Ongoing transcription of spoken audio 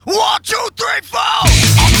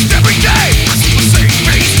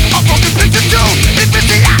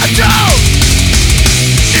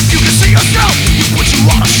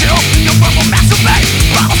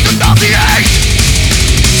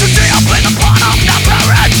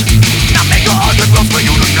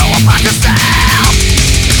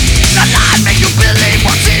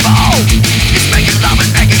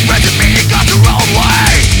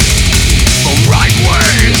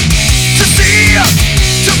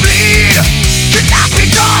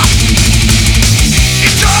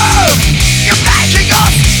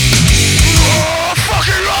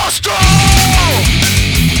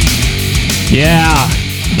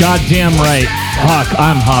Goddamn right. Huck,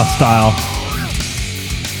 I'm hostile.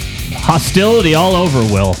 Hostility all over,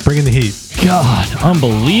 Will. Bringing the heat. God,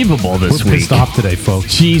 unbelievable this We're week. pissed off today,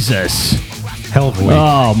 folks. Jesus. Hell of a week.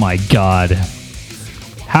 Oh, my God.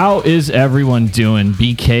 How is everyone doing?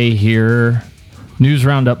 BK here. News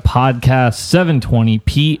Roundup podcast, 7:20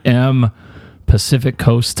 p.m. Pacific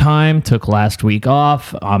Coast time. Took last week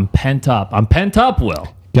off. I'm pent up,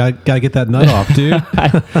 Will. Gotta get that nut off, dude.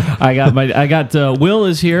 I got Will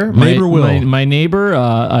is here. Neighbor Will. My neighbor.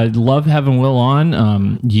 I love having Will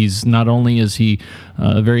on. He's not only is he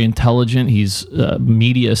very intelligent, he's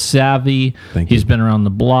media savvy. He's been around the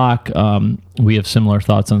block. We have similar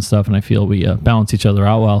thoughts on stuff, and I feel we balance each other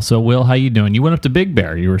out well. So, Will, how you doing? You went up to Big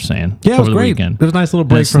Bear, you were saying. Yeah, it was over great. The weekend. There was a nice little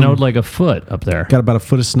break. It snowed like a foot up there. Got about a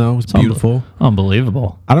foot of snow. It's beautiful.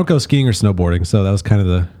 Unbelievable. I don't go skiing or snowboarding, so that was kind of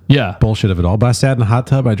the bullshit of it all. But I sat in a hot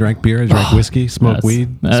tub. I drank beer. I drank whiskey. Smoked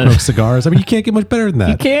weed. Smoked cigars. I mean, you can't get much better than that.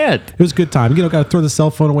 You can't. It was a good time. Got to throw the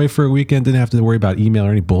cell phone away for a weekend. Didn't have to worry about email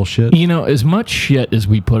or any bullshit. You know, as much shit as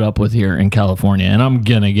we put up with here in California, and I'm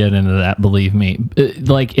going to get into that, believe me.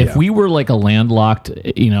 Like, if we were like a landlocked,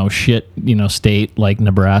 state like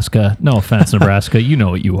Nebraska, no offense, Nebraska, you know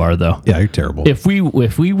what you are, though. Yeah, you're terrible. If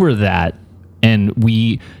we were that and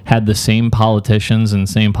we had the same politicians and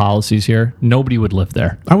same policies here, nobody would live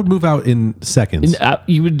there. I would move out in seconds.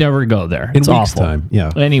 You would never go there. In it's weeks' awful. time,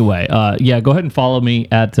 yeah. Anyway, go ahead and follow me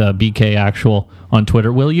at BK Actual on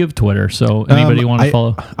Twitter. Will, you have Twitter, so anybody want to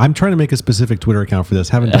follow? I'm trying to make a specific Twitter account for this.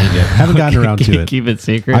 Haven't done it yet. Haven't gotten around to it. Keep it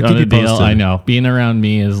secret. I'll keep you posted. I know. Being around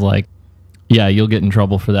me is like, you'll get in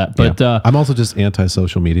trouble for that. But I'm also just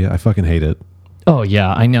anti-social media. I fucking hate it. Oh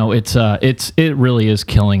yeah, I know. It really is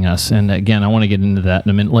killing us. And again, I want to get into that in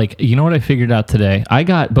a minute. Like, you know what I figured out today?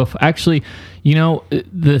 The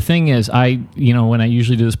thing is, when I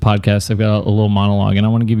usually do this podcast, I've got a little monologue, and I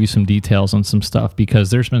want to give you some details on some stuff because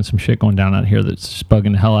there's been some shit going down out here that's just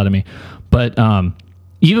bugging the hell out of me. But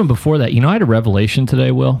even before that, I had a revelation today,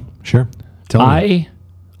 Will. Sure. Tell me.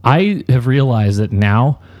 I have realized that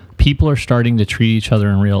now people are starting to treat each other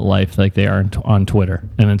in real life like they are on Twitter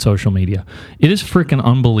and in social media. It is freaking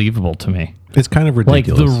unbelievable to me. It's kind of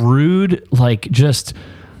ridiculous. Like the rude,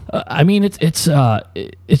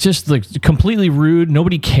 it's just like completely rude.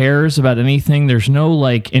 Nobody cares about anything. There's no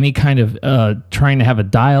like any kind of trying to have a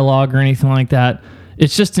dialogue or anything like that.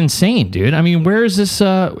 It's just insane, dude. I mean, where is this?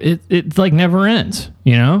 It like never ends,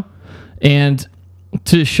 And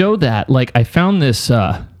to show that, like, I found this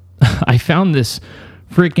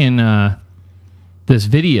freaking this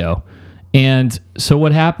video. And so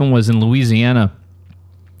what happened was in Louisiana,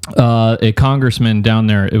 a congressman down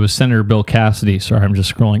there, it was Senator Bill Cassidy. Sorry, I'm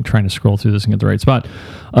just trying to scroll through this and get the right spot.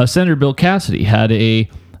 Senator Bill Cassidy had a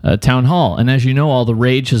town hall. And as you know, all the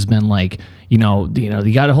rage has been like, you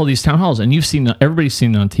got to hold these town halls. And everybody's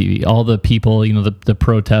seen it on TV. All the people, the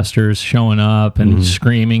protesters showing up and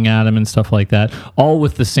screaming at him and stuff like that, all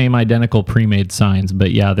with the same identical pre-made signs.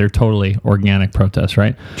 But yeah, they're totally organic protests,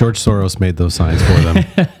 right? George Soros made those signs for them.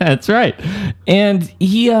 That's right. And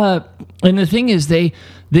and the thing is,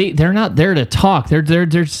 they're not there to talk. They're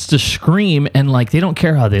just to scream, and like they don't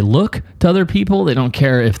care how they look to other people. They don't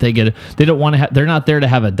care if they don't want to. They're not there to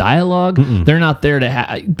have a dialogue. They're not there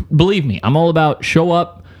to believe me. I'm all about show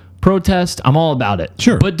up, protest. I'm all about it.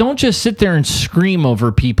 Sure, but don't just sit there and scream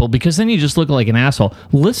over people because then you just look like an asshole.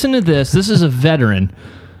 Listen to this. This is a veteran.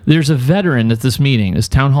 There's a veteran at this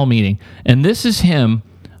town hall meeting, and this is him.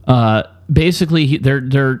 Basically,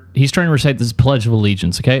 he's trying to recite this Pledge of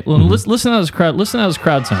Allegiance. Okay, listen how this crowd. Listen how this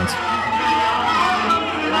crowd sounds. All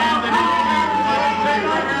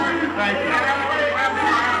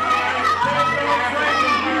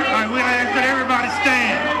right, we'll ask that everybody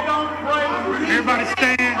stand. Everybody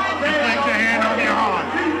stand and place your hand on your heart.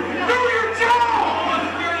 Do your job.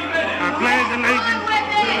 I pledge allegiance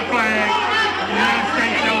to the flag of the United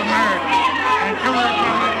States of America and to the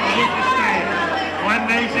republic for which it stands, one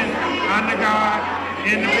nation, under God,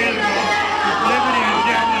 indivisible, with liberty and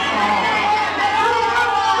justice for all.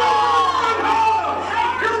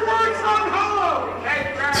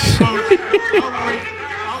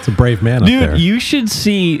 It's a brave man Dude, up there. you should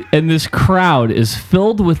see, and this crowd is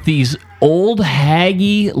filled with these old,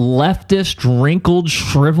 haggy, leftist, wrinkled,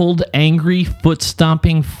 shriveled, angry,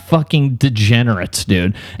 foot-stomping fucking degenerates,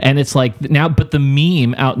 dude. And it's like, now, but the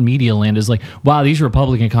meme out in media land is like, wow, these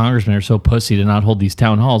Republican congressmen are so pussy to not hold these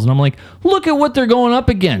town halls. And I'm like, look at what they're going up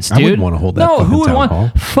against, dude. I wouldn't want to hold that fucking who would town want,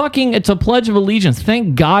 hall. Fucking, it's a Pledge of Allegiance.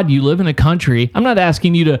 Thank God you live in a country. I'm not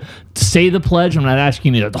asking you to say the pledge. I'm not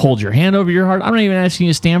asking you to hold your hand over your heart. I'm not even asking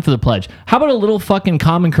you to stand stand for the pledge. How about a little fucking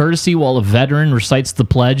common courtesy while a veteran recites the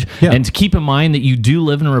pledge? Yeah. And to keep in mind that you do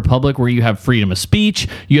live in a republic where you have freedom of speech,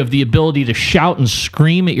 you have the ability to shout and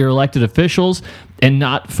scream at your elected officials and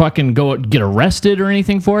not fucking go get arrested or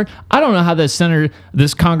anything for it. I don't know how this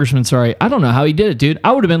congressman, I don't know how he did it, dude.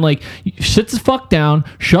 I would have been like, sit the fuck down,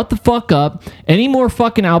 shut the fuck up. Any more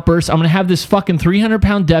fucking outbursts, I'm going to have this fucking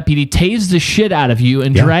 300-pound deputy tase the shit out of you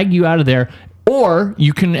and drag you out of there. Or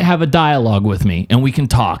you can have a dialogue with me and we can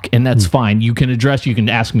talk, and that's fine. You can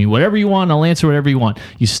ask me whatever you want. I'll answer whatever you want.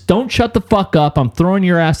 You just don't shut the fuck up. I'm throwing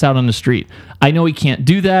your ass out on the street. I know he can't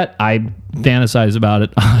do that. I fantasize about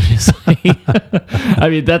it, obviously. I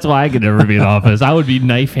mean, that's why I could never be in office. I would be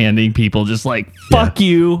knife handing people just like, fuck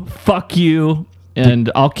you,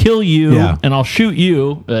 and I'll kill you, and I'll shoot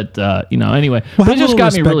you. But, anyway. Well, but it just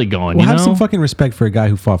got me really going. Well, have some fucking respect for a guy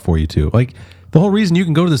who fought for you, too. Like, the whole reason you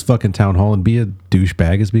can go to this fucking town hall and be a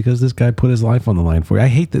douchebag is because this guy put his life on the line for you. I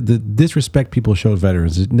hate the disrespect people show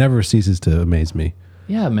veterans. It never ceases to amaze me.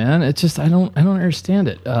 Yeah, man. It's just I don't understand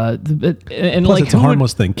it. And plus, it's a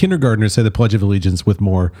harmless thing. Kindergartners say the Pledge of Allegiance with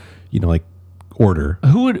more, order.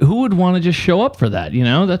 Who would want to just show up for that?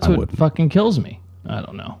 That's what fucking kills me. I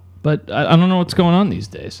don't know, but I don't know what's going on these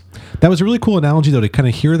days. That was a really cool analogy, though, to kind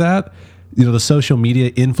of hear that. The social media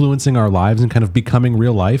influencing our lives and kind of becoming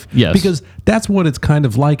real life. Yes. Because that's what it's kind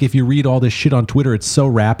of like. If you read all this shit on Twitter, it's so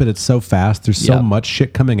rapid, it's so fast, there's so much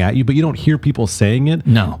shit coming at you, but you don't hear people saying it.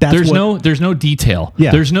 No. There's no detail.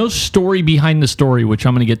 Yeah. There's no story behind the story, which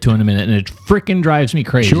I'm going to get to in a minute, and it freaking drives me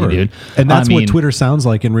crazy, dude. And that's what Twitter sounds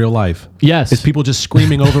like in real life. Yes. It's people just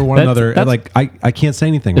screaming over one another. And I can't say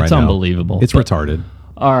anything right now. It's unbelievable. It's retarded.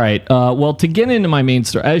 All right. Well, to get into my main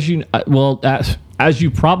story, as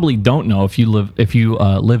you probably don't know, if you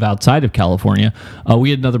live outside of California,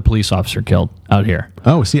 we had another police officer killed out here.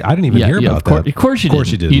 Oh, see, I didn't even hear about that. Of course you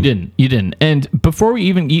didn't. You didn't. And before we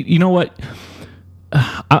even, you know what?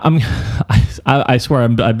 I swear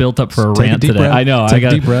I built up for a rant today. Breath. I know. Take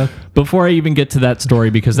a deep breath. Before I even get to that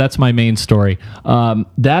story, because that's my main story.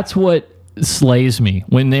 That's what slays me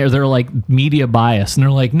when they're like media bias, and they're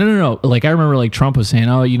like, no. Like I remember like Trump was saying,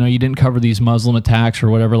 oh, you didn't cover these Muslim attacks or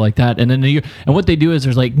whatever like that. And then and what they do is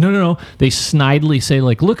there's like, no. They snidely say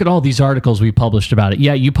like, look at all these articles we published about it.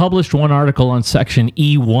 Yeah, you published one article on section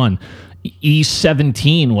E1.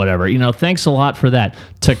 E17, whatever, thanks a lot for that.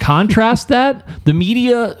 To contrast that, the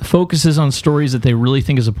media focuses on stories that they really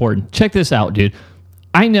think is important. Check this out, dude.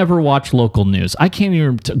 I never watch local news. I can't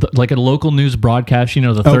even, like a local news broadcast, the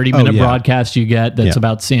 30-minute broadcast you get that's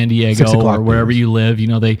about San Diego or wherever you live.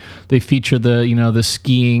 They feature the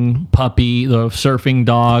skiing puppy, the surfing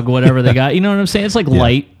dog, whatever they got. You know what I'm saying? It's like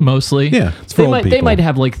light mostly. Yeah, it's for old people. They might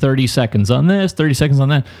have like 30 seconds on this, 30 seconds on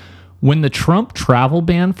that. When the Trump travel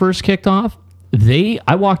ban first kicked off,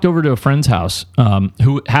 I walked over to a friend's house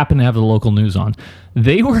who happened to have the local news on.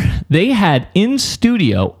 They had in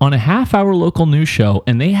studio on a half-hour local news show,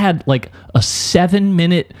 and they had like a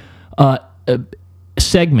 7-minute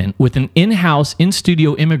segment with an in-house,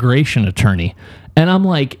 in-studio immigration attorney. And I'm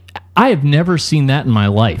like, I have never seen that in my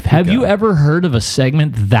life. Have you ever heard of a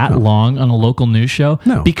segment that long on a local news show?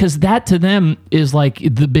 No. Because that to them is like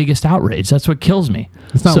the biggest outrage. That's what kills me.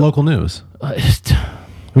 It's not local news. I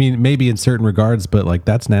mean, maybe in certain regards, but like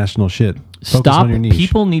that's national shit. Focus on your niche.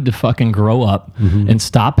 People need to fucking grow up and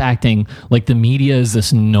stop acting like the media is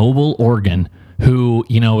this noble organ who,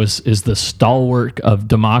 is the stalwart of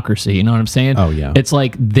democracy. You know what I'm saying? Oh, yeah. It's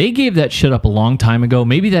like they gave that shit up a long time ago.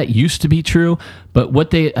 Maybe that used to be true, but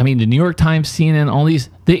the New York Times, CNN, all these,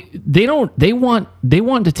 they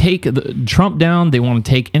want to take Trump down. They want to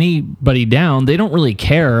take anybody down. They don't really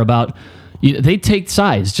care about. They take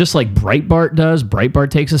sides, just like Breitbart does. Breitbart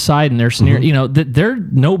takes a side, and they're they're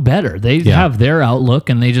no better. They have their outlook,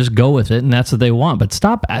 and they just go with it, and that's what they want. But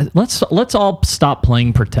let's all stop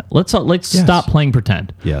playing pretend. Let's stop playing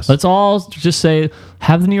pretend. Yes. Let's all just say,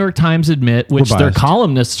 have the New York Times admit, which their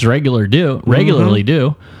columnists regularly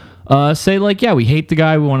do. Say like, yeah, we hate the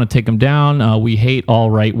guy. We want to take him down. We hate all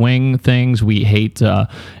right-wing things. We hate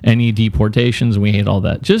any deportations. We hate all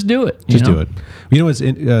that. Just do it. Do it. It's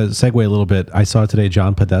segue a little bit. I saw today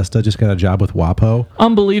John Podesta just got a job with WAPO.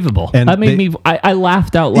 Unbelievable. And that made me. I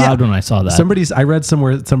laughed out loud when I saw that. I read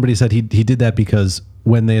somewhere somebody said he did that because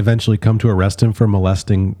when they eventually come to arrest him for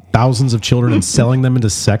molesting thousands of children and selling them into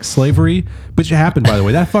sex slavery, which happened, by the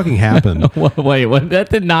way. That fucking happened. Wait, what? That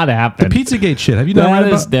did not happen. The Pizzagate shit. Have you not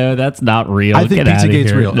read about? No, that's not real. I think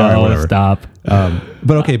Pizzagate's real. No, All right, stop.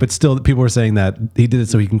 But okay, but still, people were saying that he did it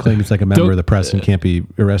so he can claim he's like a member of the press and can't be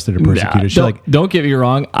arrested or persecuted. Nah, don't get me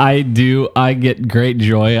wrong. I get great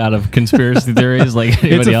joy out of conspiracy theories. Like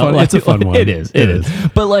anybody else. It's a fun one. It is.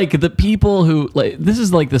 But like the people who like this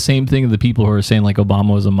is like the same thing. The people who are saying like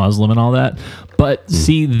Obama was a Muslim and all that. But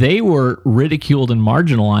see, they were ridiculed and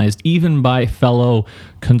marginalized even by fellow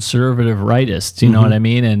conservative rightists. You know what I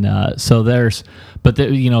mean? And so there's. But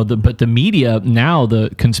the media now,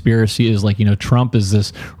 the conspiracy is like, Trump is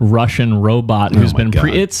this Russian robot who's been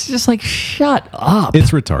it's just like, shut up.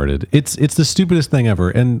 It's retarded. It's the stupidest thing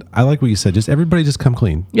ever. And I like what you said. Just everybody just come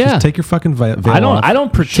clean. Yeah. Just take your fucking veil off. I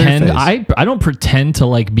don't pretend. I don't pretend to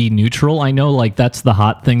like be neutral. I know like that's the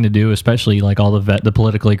hot thing to do, especially like all the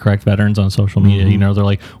politically correct veterans on social media. They're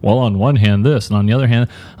like, well, on one hand this, and on the other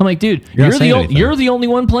hand, I'm like, dude, you're the only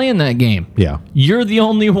one playing that game. Yeah. You're the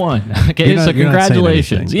only one. Okay, so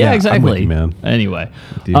congratulations. Yeah, exactly. You, man. Anyway,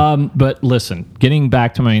 but listen, getting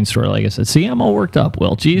back to my main story, like I said, see, I'm all worked up.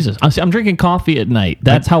 Will, Jesus, I'm drinking coffee at night.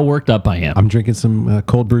 That's how worked up I am. I'm drinking some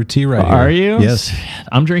cold brew tea right here. Are you? Yes.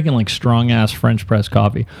 I'm drinking like strong ass French press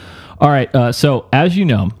coffee. All right. So as you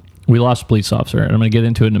know, we lost a police officer, and I'm going to get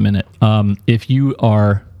into it in a minute. If you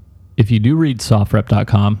do read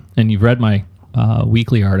sofrep.com and you've read my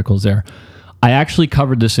weekly articles there, I actually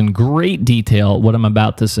covered this in great detail, what I'm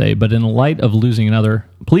about to say, but in light of losing another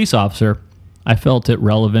police officer, I felt it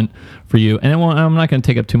relevant for you. And I'm not going to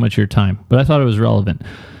take up too much of your time, but I thought it was relevant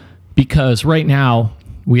because right now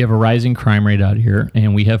we have a rising crime rate out here,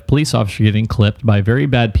 and we have police officers getting clipped by very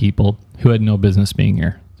bad people who had no business being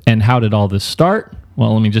here. And how did all this start?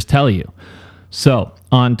 Well, let me just tell you. So,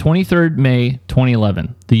 on 23rd May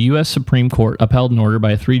 2011, the U.S. Supreme Court upheld an order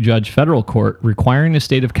by a 3-judge federal court requiring the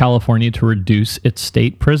state of California to reduce its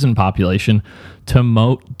state prison population to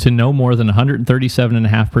no more than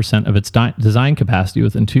 137.5% of its design capacity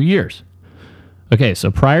within 2 years. Okay, so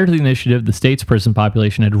prior to the initiative, the state's prison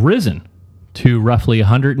population had risen to roughly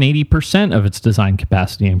 180% of its design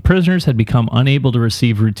capacity, and prisoners had become unable to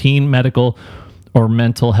receive routine medical or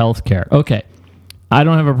mental health care. Okay. I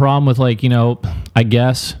don't have a problem with I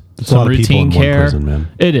guess some routine care. Prison, man.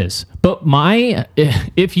 It is. But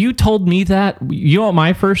if you told me that, you know what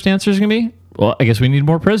my first answer is going to be? Well, I guess we need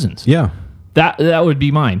more prisons. Yeah. That would be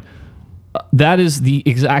mine. That is the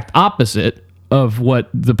exact opposite of what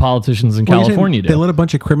the politicians in California do. They let a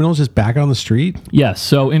bunch of criminals just back on the street? Yes.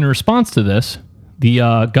 So in response to this,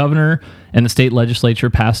 the governor and the state legislature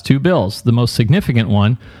passed 2 bills. The most significant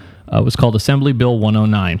one was called Assembly Bill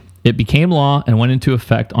 109. It became law and went into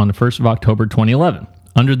effect on the 1st of October 2011.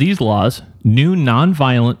 Under these laws, new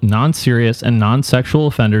non-violent, non-serious, and non-sexual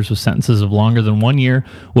offenders with sentences of longer than 1 year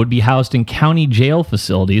would be housed in county jail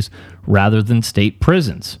facilities rather than state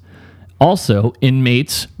prisons. Also,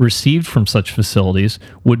 inmates received from such facilities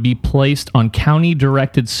would be placed on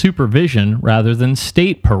county-directed supervision rather than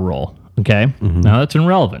state parole. Okay? Now that's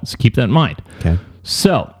irrelevant, so keep that in mind. Okay.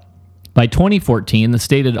 So, by 2014, the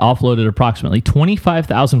state had offloaded approximately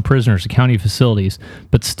 25,000 prisoners to county facilities,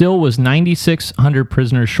 but still was 9,600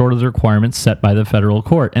 prisoners short of the requirements set by the federal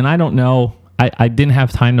court. And I don't know, I didn't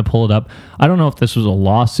have time to pull it up. I don't know if this was a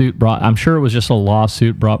lawsuit brought, I'm sure it was just a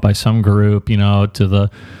lawsuit brought by some group,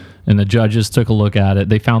 and the judges took a look at it.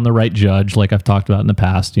 They found the right judge, like I've talked about in the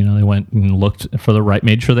past. They went and looked for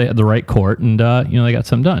made sure they had the right court, and, they got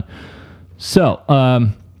something done. So,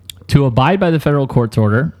 to abide by the federal court's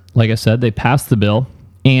order, like I said, they passed the bill,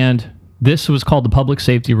 and this was called the Public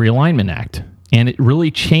Safety Realignment Act, and it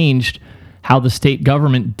really changed how the state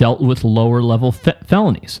government dealt with lower-level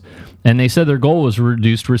felonies. And they said their goal was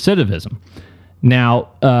reduced recidivism. Now,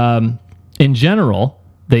 in general,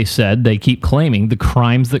 they keep claiming the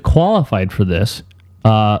crimes that qualified for this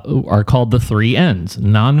are called the 3 N's: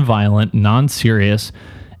 non-violent, non-serious,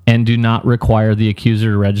 and do not require the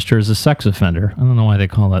accuser to register as a sex offender. I don't know why they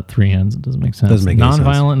call that 3 N's. It doesn't make sense. Doesn't make any sense.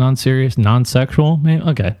 Non-violent, non-serious, non-sexual. Maybe?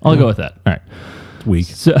 Okay, I'll go with that. All right. It's weak.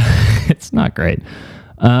 So it's not great.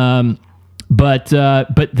 But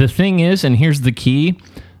the thing is, and here's the key,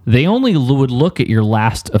 they only would look at your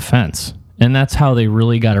last offense. And that's how they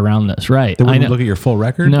really got around this, right? They wouldn't look at your full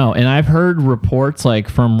record? No, and I've heard reports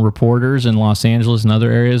from reporters in Los Angeles and other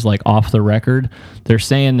areas, off the record. They're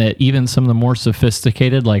saying that even some of the more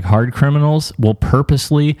sophisticated, hard criminals will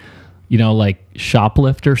purposely,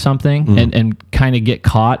 shoplift or something and kind of get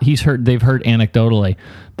caught. They've heard anecdotally.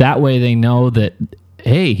 That way they know that,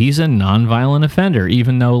 hey, he's a nonviolent offender,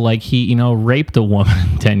 even though he, raped a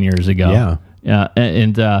woman 10 years ago. Yeah.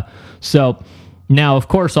 And so Now, of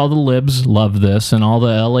course, all the libs love this, and all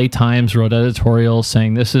the LA Times wrote editorials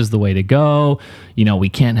saying this is the way to go. You know, we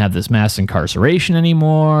can't have this mass incarceration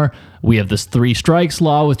anymore. We have this 3 strikes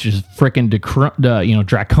law, which is freaking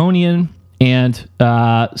draconian. And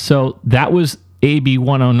so that was AB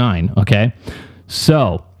 109. Okay,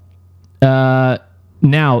 so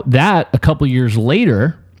now that a couple years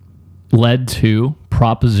later led to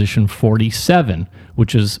Proposition 47,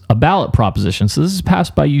 which is a ballot proposition. So this is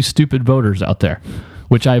passed by you stupid voters out there,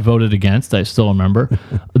 which I voted against. I still remember.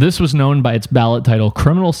 This was known by its ballot title,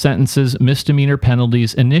 Criminal Sentences, Misdemeanor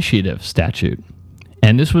Penalties Initiative Statute.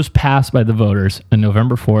 And this was passed by the voters on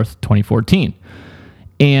November 4th, 2014.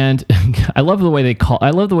 And I love the way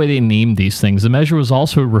they named these things. The measure was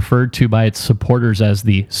also referred to by its supporters as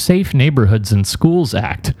the Safe Neighborhoods and Schools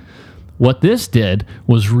Act. What this did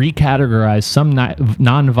was recategorize some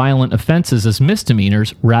nonviolent offenses as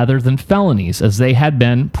misdemeanors rather than felonies, as they had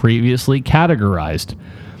been previously categorized.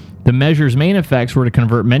 The measure's main effects were to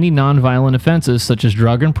convert many nonviolent offenses, such as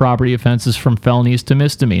drug and property offenses, from felonies to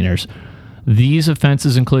misdemeanors. These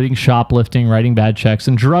offenses including shoplifting, writing bad checks,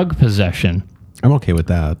 and drug possession. I'm okay with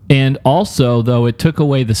that. And also, though, it took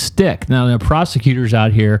away the stick. Now, the prosecutors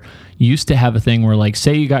out here used to have a thing where, like,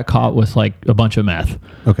 say you got caught with, like, a bunch of meth.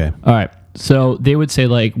 Okay. All right. So they would say,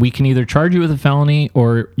 like, we can either charge you with a felony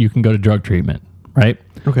or you can go to drug treatment, right?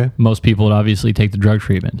 Okay. Most people would obviously take the drug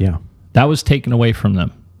treatment. Yeah. That was taken away from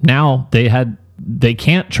them. Now they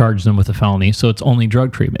can't charge them with a felony, so it's only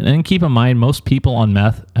drug treatment. And keep in mind, most people on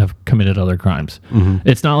meth have committed other crimes. Mm-hmm.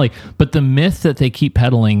 It's not like, but the myth that they keep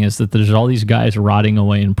peddling is that there's all these guys rotting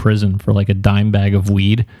away in prison for like a dime bag of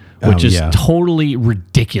weed, which is totally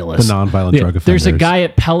ridiculous. The nonviolent drug offenders. There's a guy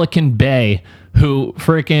at Pelican Bay who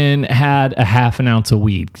freaking had a half an ounce of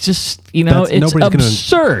weed. Just, it's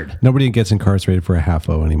absurd. Nobody gets incarcerated for a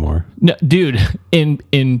half-o anymore. No, dude,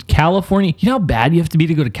 in California, you know how bad you have to be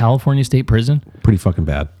to go to California State Prison? Pretty fucking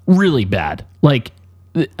bad. Really bad. Like,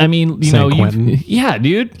 I mean, San Quentin? Yeah,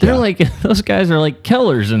 dude. They're like, those guys are like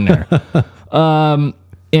killers in there.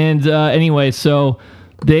 Anyway, so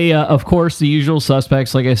they, of course, the usual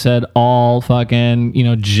suspects, like I said, all fucking,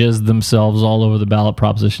 jizzed themselves all over the ballot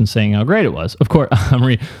proposition saying how great it was. Of course,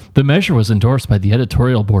 the measure was endorsed by the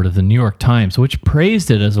editorial board of the New York Times, which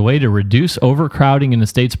praised it as a way to reduce overcrowding in the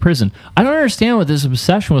state's prison. I don't understand what this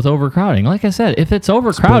obsession with overcrowding. Like I said, if it's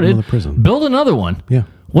overcrowded, build another one. Yeah.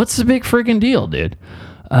 What's the big freaking deal, dude?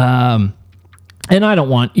 And I don't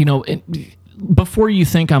want, before you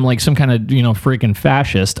think I'm like some kind of, freaking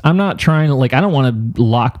fascist, I'm not trying to, I don't want to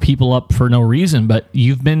lock people up for no reason, but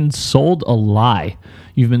you've been sold a lie.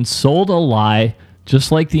 You've been sold a lie,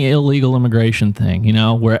 just like the illegal immigration thing,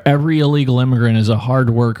 where every illegal immigrant is a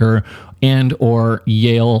hard worker and or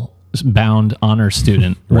Yale-bound honor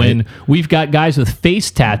student. Right. When we've got guys with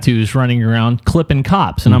face tattoos running around clipping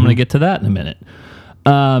cops, and I'm going to get to that in a minute.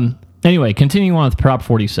 Anyway, continuing on with Prop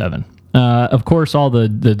 47. Of course, all the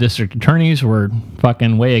district attorneys were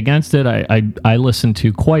fucking way against it. I listened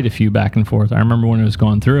to quite a few back and forth. I remember when it was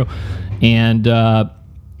going through, and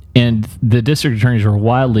the district attorneys were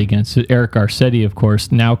wildly against it. Eric Garcetti, of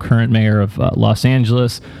course, now current mayor of Los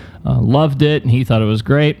Angeles, loved it, and he thought it was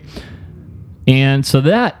great. And so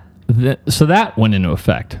that went into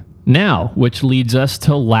effect. Now, which leads us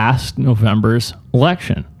to last November's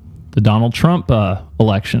election, the Donald Trump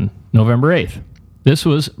election, November 8th. This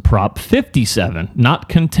was Prop 57. Not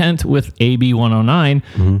content with AB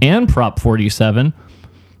 109 and Prop 47,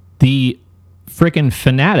 the frickin'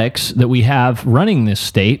 fanatics that we have running this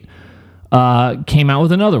state came out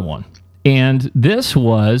with another one. And this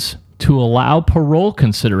was to allow parole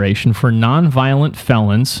consideration for nonviolent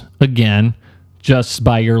felons, again, just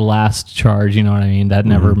by your last charge, you know what I mean? That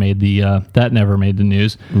never made the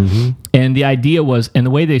news. And the idea was, and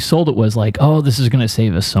the way they sold it was like, oh, this is going to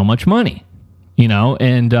save us so much money.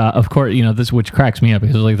 And of course, this, which cracks me up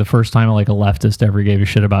because it was like the first time like a leftist ever gave a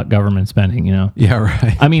shit about government spending, Yeah,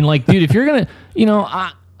 right. I mean, like, dude, if you're going to,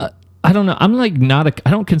 I don't know. I'm like I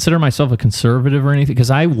don't consider myself a conservative or anything because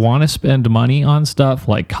I want to spend money on stuff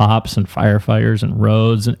like cops and firefighters and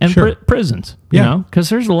roads and Sure. prisons, because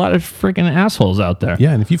there's a lot of freaking assholes out there.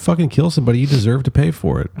 Yeah, and if you fucking kill somebody, you deserve to pay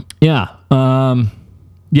for it. Yeah.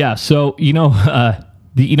 Yeah. So,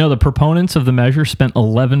 the proponents of the measure spent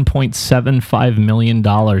 $11.75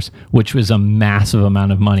 million, which was a massive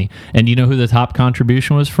amount of money. And you know who the top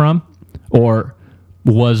contribution was from or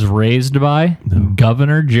was raised by? No.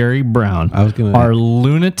 Governor Jerry Brown. I was gonna- our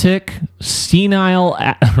lunatic,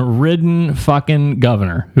 senile-ridden fucking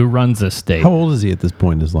governor who runs this state. How old is he at this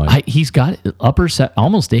point in his life? He's got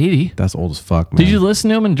almost 80. That's old as fuck, man. Did you listen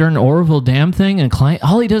to him during the Oroville Dam thing? And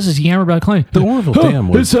all he does is yammer about climate. The Oroville Dam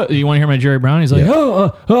was- You want to hear my Jerry Brown? He's like, Yeah.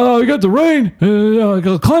 we got the rain,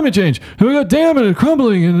 got climate change, and we got dam and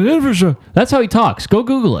crumbling and infrastructure. That's how he talks. Go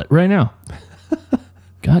Google it right now.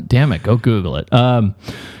 God damn it, go Google it.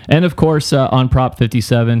 And of course, on Prop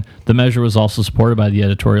 57, the measure was also supported by the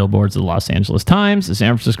editorial boards of the Los Angeles Times, the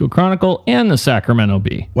San Francisco Chronicle, and the Sacramento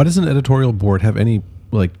Bee. Why doesn't an editorial board have any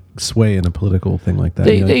like sway in a political thing like that?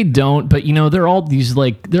 They don't, but they're all these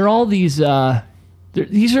these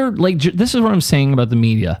are like, this is what I'm saying about the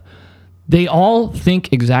media. They all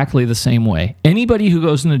think exactly the same way. Anybody who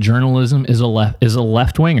goes into journalism is a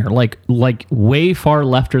left winger, like way far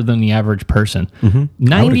lefter than the average person.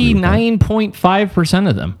 99.5%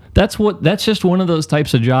 of them. That's just one of those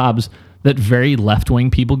types of jobs that very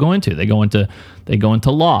left-wing people go into. They go into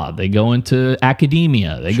law, they go into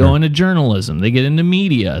academia, they go into journalism, they get into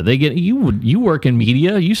media. You work in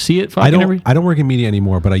media, you see it fucking I don't work in media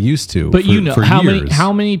anymore, but I used to. But for how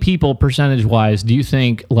years. many people percentage-wise do you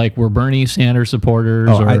think like were Bernie Sanders supporters?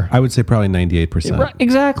 Oh, or I would say probably 98%. Right,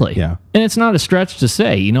 exactly. Yeah. And it's not a stretch to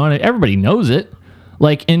say, and everybody knows it.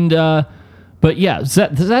 But yeah,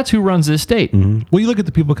 that's who runs this state. Well, you look at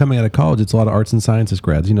the people coming out of college, it's a lot of arts and sciences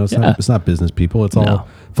grads. It's not business people. It's all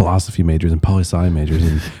philosophy majors and poli-sci majors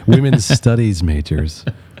and women's studies majors.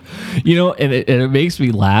 And it makes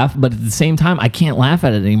me laugh, but at the same time, I can't laugh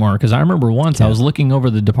at it anymore because I remember once I was looking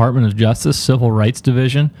over the Department of Justice Civil Rights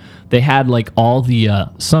Division. They had like all the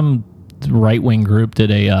some right-wing group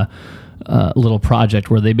did a little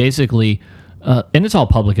project where they basically, and it's all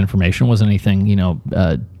public information, wasn't anything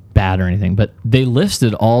bad or anything, but they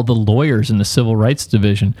listed all the lawyers in the Civil Rights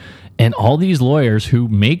Division, and all these lawyers who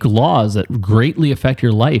make laws that greatly affect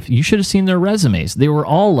your life. You should have seen their resumes. They were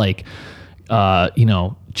all like,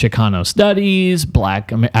 Chicano studies,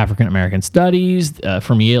 Black African American studies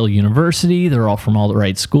from Yale University. They're all from all the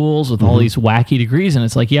right schools with all these wacky degrees. And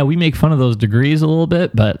it's like, yeah, we make fun of those degrees a little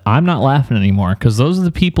bit, but I'm not laughing anymore because those are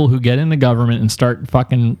the people who get into government and start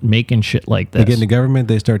fucking making shit like this. They get into government,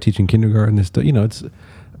 they start teaching kindergarten. It's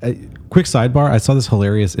quick sidebar. I saw this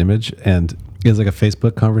hilarious image, and it was like a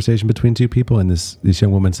Facebook conversation between two people, and this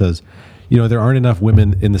young woman says, there aren't enough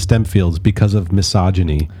women in the STEM fields because of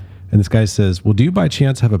misogyny. And this guy says, well, do you by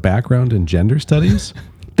chance have a background in gender studies?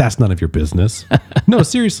 That's none of your business. No,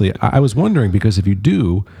 seriously, I was wondering, because if you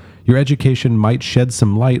do, your education might shed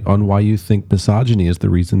some light on why you think misogyny is the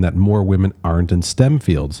reason that more women aren't in STEM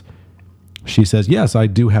fields. She says, yes, I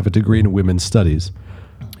do have a degree in women's studies.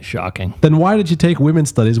 Shocking. Then why did you take women's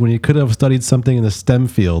studies when you could have studied something in the STEM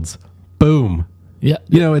fields? Boom. Yeah.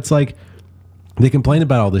 It's like they complain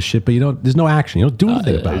about all this shit, but there's no action. You don't do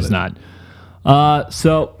anything about it. There's not.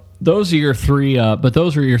 So those are your three.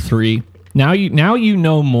 Now you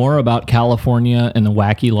know more about California and the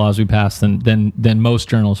wacky laws we passed than most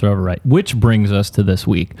journalists will ever write. Which brings us to this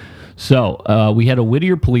week. So we had a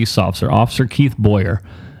Whittier police officer, Officer Keith Boyer,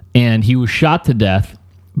 and he was shot to death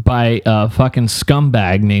by a fucking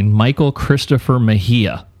scumbag named Michael Christopher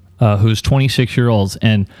Mejia, who's 26 years old.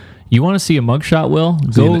 And you want to see a mugshot, Will?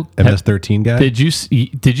 Go MS-13 guy. Did you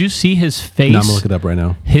see his face? No, I'm gonna look it up right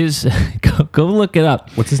now. Go look it up.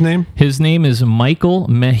 What's his name? His name is Michael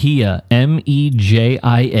Mejia, Mejia,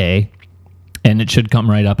 and it should come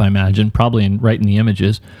right up, I imagine, probably right in the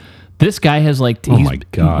images. This guy has like, oh my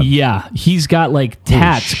God. Yeah, he's got like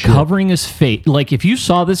tats covering his face. Like if you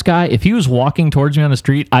saw this guy, if he was walking towards me on the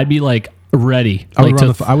street, I'd be like ready.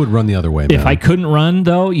 I would run the other way, man. If I couldn't run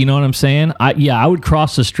though, you know what I'm saying? I would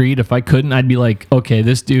cross the street. If I couldn't, I'd be like, okay,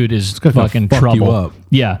 this dude is fucking trouble. You up.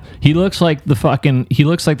 Yeah, he looks like the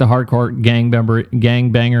hardcore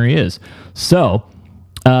gangbanger he is. So,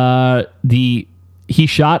 he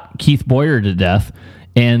shot Keith Boyer to death.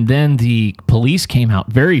 And then the police came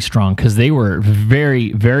out very strong because they were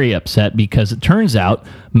very, very upset because it turns out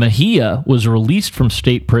Mejia was released from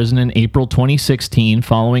state prison in April 2016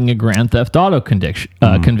 following a Grand Theft Auto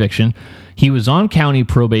conviction. He was on county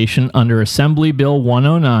probation under Assembly Bill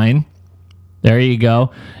 109. There you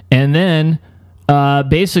go. And then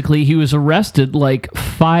basically he was arrested like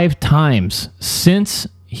 5 times since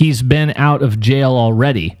he's been out of jail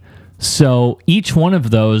already. So each one of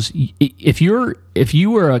those, if you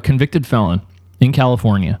were a convicted felon in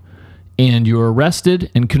California and you were arrested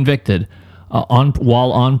and convicted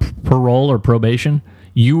while on parole or probation,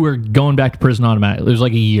 you were going back to prison automatically. It was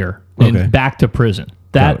like a year and back to prison.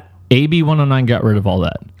 That AB 109 got rid of all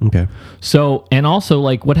that. Okay. So, and also,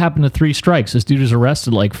 like, what happened to 3 strikes? This dude was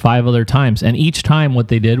arrested like 5 other times. And each time what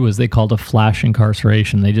they did was they called a flash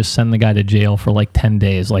incarceration. They just send the guy to jail for like 10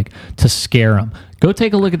 days, like to scare him. Go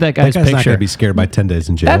take a look at that guy's That guy's not picture. going to be scared by 10 days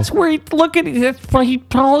in jail. That's where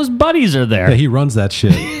all his buddies are there. yeah, he runs that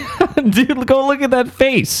shit. Dude, go look at that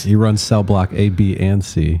face. He runs cell block A, B, and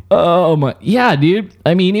C. Oh my, yeah, dude.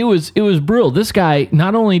 I mean, it was brutal. This guy,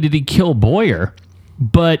 not only did he kill Boyer,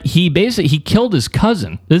 but he killed his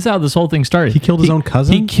cousin. This is how this whole thing started. He killed his own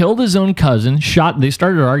cousin? He killed his own cousin. They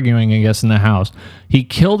started arguing, I guess, in the house. He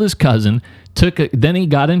killed his cousin. Then he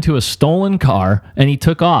got into a stolen car and he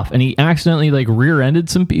took off, and he accidentally like rear-ended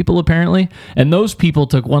some people apparently. And those people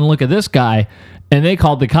took one look at this guy and they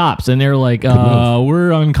called the cops, and they're like,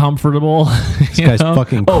 we're uncomfortable. This guy's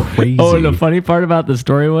fucking crazy. Oh, and the funny part about the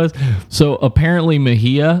story was, so apparently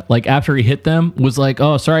Mejia, like after he hit them, was like,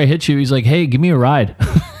 oh, sorry, I hit you. He's like, hey, give me a ride.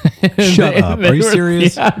 Shut up. Are you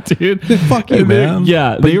serious? Yeah, dude. Fuck you, And man.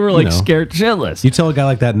 Yeah, But they were like you know, scared shitless. You tell a guy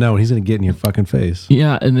like that no, and he's going to get in your fucking face.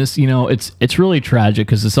 Yeah, and this, it's really tragic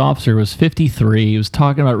because this officer was 53. He was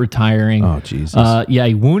talking about retiring. Oh, Jesus. Yeah,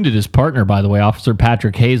 he wounded his partner, by the way, Officer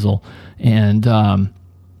Patrick Hazel, and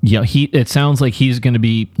it sounds like he's gonna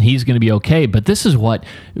be okay. But this is what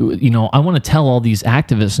I want to tell all these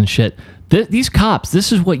activists and shit. These cops,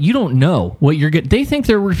 this is what you don't know. What you're getting. They think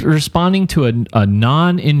they're responding to a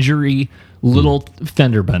non-injury little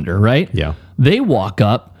fender bender, right? Yeah. They walk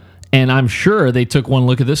up, and I'm sure they took one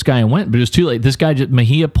look at this guy and went, but it was too late. This guy,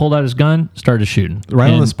 Mejia, pulled out his gun, started shooting.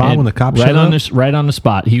 Right on the spot when the cops right showed on up? right on the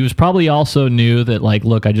spot. He was probably also knew that, like,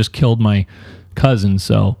 look, I just killed my cousin,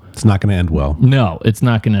 so It's not going to end well. no, it's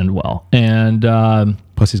not going to end well. And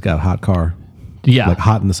Plus, he's got a hot car. yeah, Like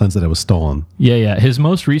hot in the sense that it was stolen. yeah. His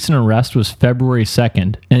most recent arrest was February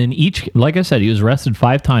 2nd, and in each, like I said, he was arrested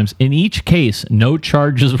 5 times. In each case, no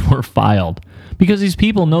charges were filed because these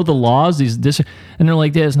people know the laws. And they're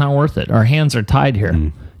like, "Yeah, it's not worth it. Our hands are tied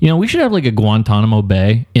here." We should have like a Guantanamo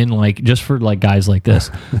Bay in like just for like guys like this.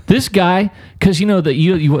 This guy, because that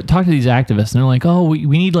you talk to these activists and they're like, oh, we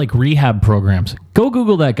need like rehab programs. Go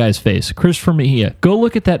Google that guy's face, Christopher Mejia. Go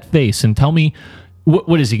look at that face and tell me,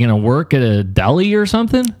 what is he going to work at a deli or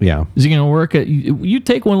something? Yeah. Is he going to work at? You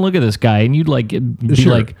take one look at this guy and you'd like be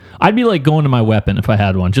Sure. like, I'd be like going to my weapon if I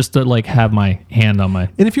had one, just to like have my hand on my.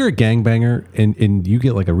 And if you're a gangbanger and you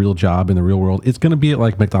get like a real job in the real world, it's going to be at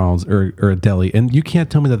like McDonald's or a deli. And you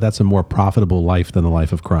can't tell me that that's a more profitable life than the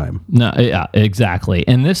life of crime. No, yeah, exactly.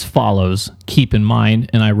 And this follows, keep in mind,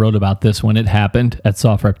 and I wrote about this when it happened at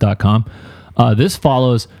softrep.com. This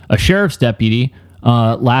follows a sheriff's deputy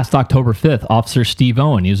last October 5th, Officer Steve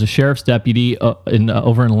Owen. He was a sheriff's deputy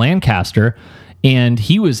over in Lancaster, and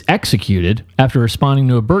he was executed after responding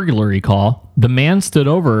to a burglary call. The man stood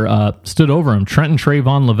over him, Trenton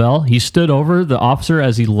Trayvon Lavelle. He stood over the officer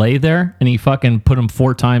as he lay there, and he fucking put him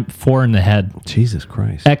 4 in the head. Jesus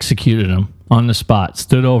Christ. Executed him on the spot,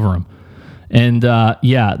 stood over him. And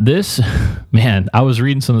this, man, I was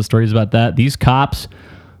reading some of the stories about that. These cops,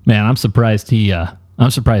 man, I'm surprised he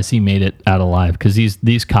made it out alive because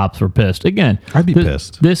these cops were pissed. Again, I'd be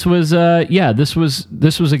pissed. This was a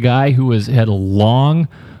guy who had a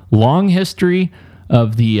long history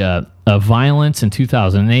of the violence. In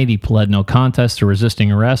 2008, he pled no contest to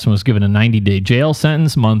resisting arrest and was given a 90-day jail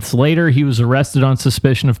sentence. Months later, he was arrested on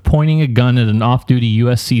suspicion of pointing a gun at an off-duty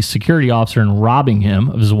USC security officer and robbing him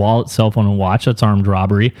of his wallet, cell phone, and watch. That's armed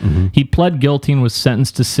robbery. Mm-hmm. He pled guilty and was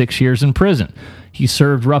sentenced to 6 years in prison. He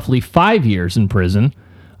served roughly 5 years in prison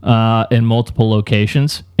in multiple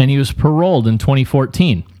locations, and he was paroled in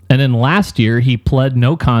 2014. And then last year, he pled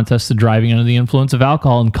no contest to driving under the influence of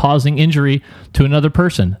alcohol and causing injury to another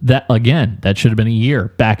person. That should have been a year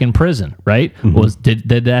back in prison, right? Mm-hmm.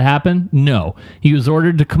 Did that happen? No. He was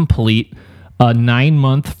ordered to complete a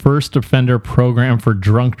 9-month first offender program for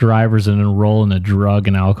drunk drivers and enroll in a drug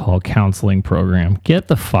and alcohol counseling program. Get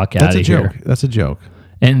the fuck out of here. That's a joke.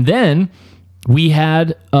 And then we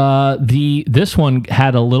had this one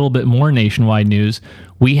had a little bit more nationwide news.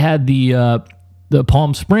 We had the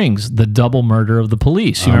Palm Springs, the double murder of the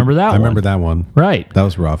police. You remember that one? I remember that one. Right. That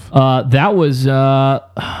was rough. That was, do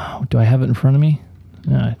I have it in front of me?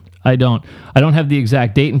 I don't have the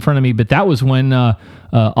exact date in front of me, but that was when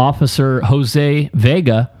Officer Jose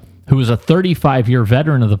Vega, who was a 35-year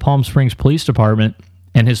veteran of the Palm Springs Police Department,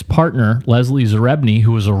 and his partner, Leslie Zarebny,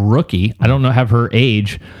 who was a rookie. I don't have her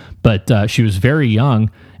age, but she was very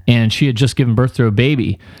young, and she had just given birth to a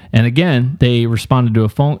baby. And again, they responded to a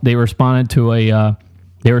phone. They responded to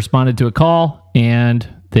a call, and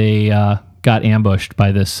they got ambushed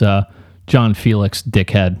by this John Felix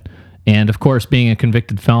dickhead. And of course, being a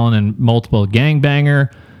convicted felon and multiple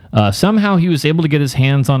gangbanger, Somehow he was able to get his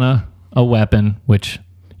hands on a weapon, which,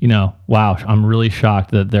 wow, I'm really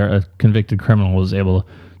shocked that a convicted criminal was able to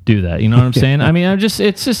do that. You know what I'm saying? I mean,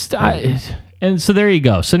 and so there you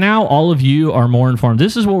go. So now all of you are more informed.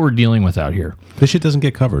 This is what we're dealing with out here. This shit doesn't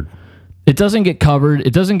get covered. It doesn't get covered.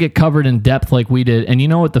 It doesn't get covered in depth like we did. And you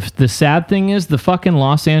know what the sad thing is? The fucking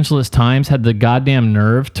Los Angeles Times had the goddamn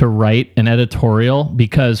nerve to write an editorial,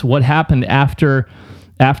 because what happened after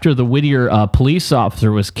the Whittier police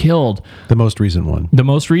officer was killed. The most recent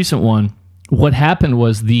one. What happened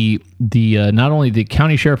was the not only the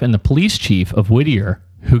county sheriff and the police chief of Whittier,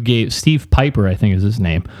 who gave Steve Piper, I think is his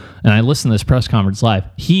name, and I listened to this press conference live.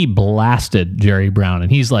 He blasted Jerry Brown,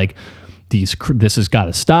 and he's like, this has got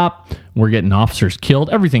to stop. We're getting officers killed.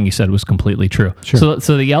 Everything he said was completely true. Sure.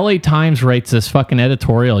 So the LA Times writes this fucking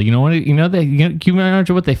editorial. You know what? Can you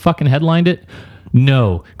imagine what they fucking headlined it?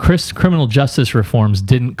 No, criminal justice reforms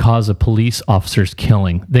didn't cause a police officer's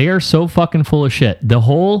killing. They are so fucking full of shit. The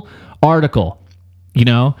whole article,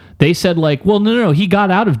 they said like, well, no, he got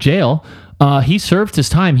out of jail. He served his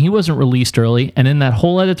time. He wasn't released early. And in that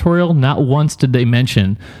whole editorial, not once did they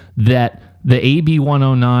mention that the AB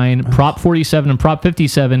 109, Prop 47, and Prop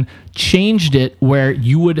 57 changed it where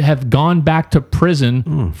you would have gone back to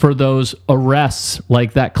prison for those arrests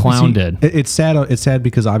like that clown did. It's sad. It's sad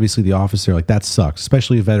because obviously the officer, like, that sucks,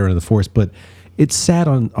 especially a veteran of the force. But it's sad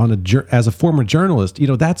as a former journalist.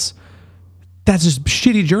 That's just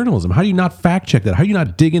shitty journalism. How do you not fact check that? How do you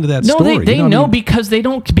not dig into that story? No, they know because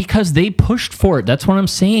they pushed for it. That's what I'm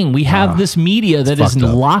saying. We have this media that is in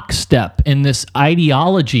lockstep in this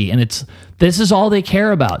ideology, and this is all they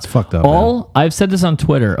care about. It's fucked up. I've said this on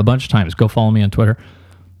Twitter a bunch of times. Go follow me on Twitter.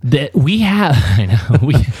 That we have. I know.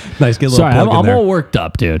 Nice. Get a little sorry, plug in I'm there. all worked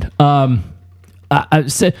up, dude. I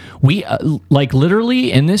said we like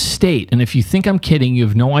literally in this state, and if you think I'm kidding, you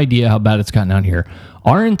have no idea how bad it's gotten down here.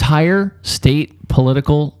 Our entire state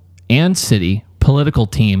political and city political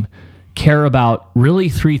team care about really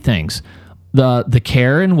three things: the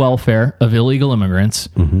care and welfare of illegal immigrants.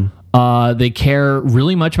 Mm-hmm. They care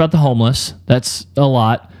really much about the homeless. That's a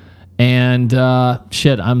lot. And I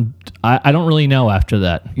don't really know after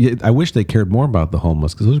that. Yeah, I wish they cared more about the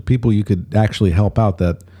homeless, because those are people you could actually help out.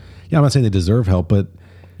 That, yeah, I'm not saying they deserve help, but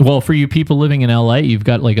well, for you people living in LA, you've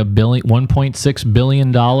got like $1.6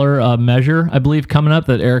 billion measure, I believe, coming up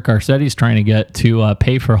that Eric Garcetti's trying to get to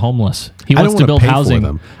pay for homeless. He wants to build housing. For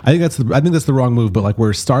them. I think that's the wrong move. But like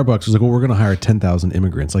where Starbucks was like, well, we're going to hire 10,000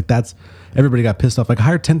 immigrants. Like everybody got pissed off. Like,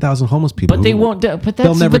 hire 10,000 homeless people. But they won't.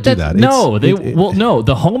 They'll never do that. No, no.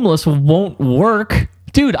 The homeless won't work.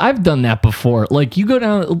 Dude, I've done that before. Like, you go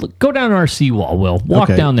down our seawall, Will. Walk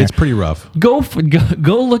down there. It's pretty rough. Go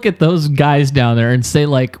look at those guys down there and say,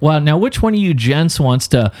 like, well, now which one of you gents wants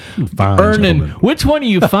to which one of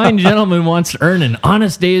you fine gentlemen wants to earn an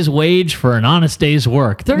honest day's wage for an honest day's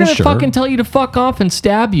work? They're going to fucking tell you to fuck off and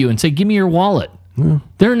stab you and say, give me your wallet. Yeah.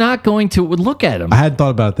 They're not going to look at them. I hadn't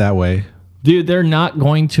thought about it that way. Dude, they're not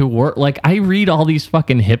going to work. Like, I read all these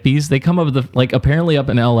fucking hippies. They come up with apparently up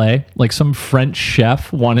in LA, like some French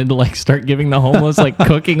chef wanted to like start giving the homeless like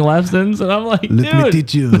cooking lessons. And I'm like, let me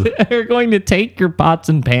teach you. They're going to take your pots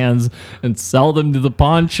and pans and sell them to the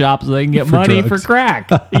pawn shop so they can get money for crack.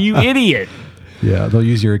 You idiot. Yeah, they'll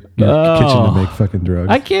use your kitchen to make fucking drugs.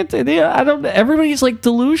 I can't. I don't. Everybody's like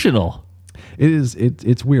delusional.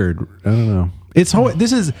 It's weird. I don't know.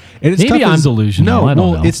 Maybe I'm delusional. No, I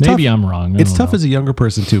don't know. It's maybe tough. I'm wrong. It's tough as a younger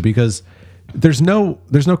person too, because there's no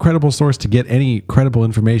credible source to get any credible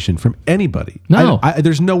information from anybody. No,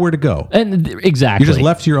 there's nowhere to go. And exactly, you're just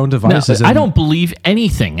left to your own devices. No, I don't believe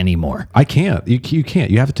anything anymore. I can't. You can't.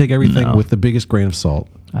 You have to take everything with the biggest grain of salt.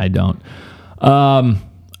 I don't.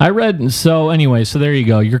 I read. So anyway, so there you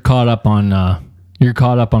go. You're caught up on. You're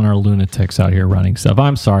caught up on our lunatics out here running stuff.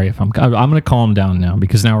 I'm sorry if I'm going to calm down now,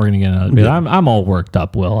 because now we're going to get another. Yeah. I'm all worked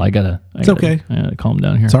up, Will. I gotta okay. I gotta calm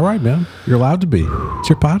down here. It's all right, man. You're allowed to be. It's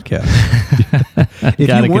your podcast.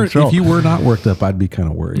 If you were not worked up, I'd be kind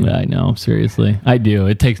of worried. I know. Seriously, I do.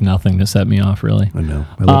 It takes nothing to set me off, really. I know.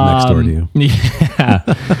 I live next door to you. Yeah.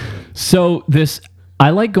 So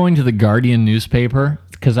I like going to the Guardian newspaper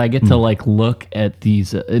because I get to like look at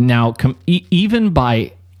these now. Even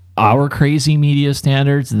by our crazy media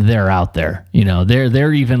standards, they're out there.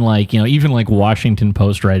 They're even like, even like Washington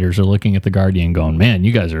Post writers are looking at the Guardian going, man,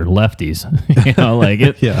 you guys are lefties.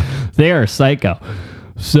 Yeah. They are psycho.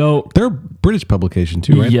 So they're a British publication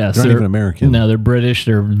too, right? Yes, they're not even American. No, they're British.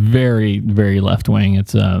 They're very, very left wing.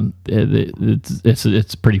 It's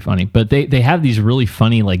pretty funny. But they have these really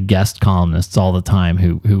funny like guest columnists all the time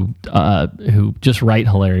who just write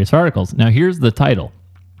hilarious articles. Now here's the title.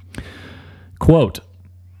 Quote: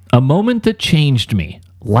 "A moment that changed me.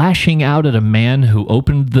 Lashing Out at a Man Who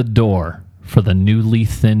Opened the Door for the Newly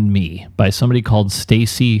Thin Me by somebody called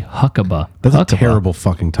Stacy Huckabee. That's a Huckabee. terrible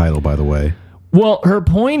fucking title, by the way. Well, her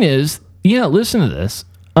point is, listen to this.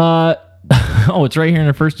 It's right here in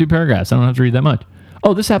the first 2 paragraphs. I don't have to read that much.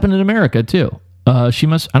 Oh, this happened in America too. She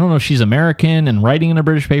must, I don't know if she's American and writing in a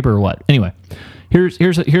British paper or what. Anyway, here's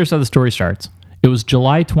how the story starts. It was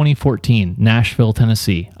July 2014, Nashville,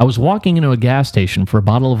 Tennessee. I was walking into a gas station for a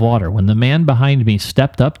bottle of water when the man behind me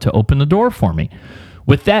stepped up to open the door for me.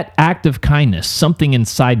 With that act of kindness, something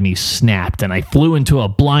inside me snapped and I flew into a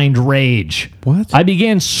blind rage. What? I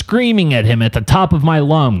began screaming at him at the top of my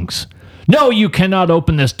lungs. No, you cannot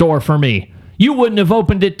open this door for me. You wouldn't have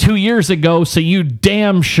opened it 2 years ago, so you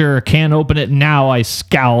damn sure can't open it now. I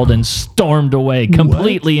scowled and stormed away,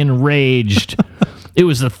 completely enraged. It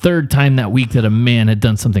was the 3rd time that week that a man had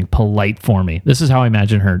done something polite for me. This is how I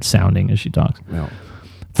imagine her sounding as she talks. No.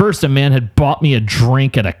 First, a man had bought me a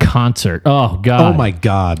drink at a concert. Oh, God. Oh, my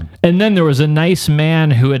God. And then there was a nice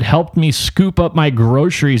man who had helped me scoop up my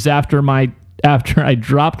groceries after I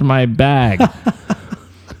dropped my bag.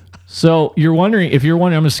 So if you're wondering, I'm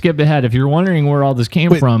going to skip ahead. If you're wondering where all this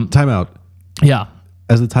came from. Time out. Yeah.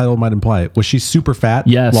 As the title might imply, was she super fat?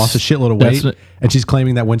 Yes. Lost a shitload of weight? And she's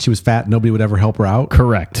claiming that when she was fat, nobody would ever help her out?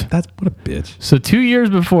 Correct. That's what a bitch. So 2 years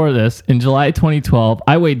before this, in July 2012,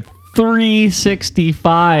 I weighed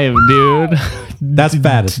 365, dude. That's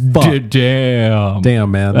fat as fuck. Damn.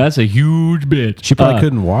 Damn, man. That's a huge bitch. She probably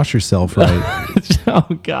couldn't wash herself right. Oh,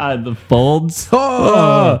 God. The folds.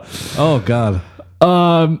 Oh, God.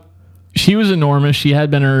 She was enormous. She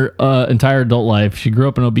had been her entire adult life. She grew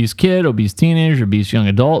up an obese kid, obese teenager, obese young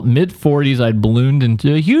adult. Mid-40s, I'd ballooned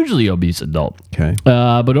into a hugely obese adult. Okay.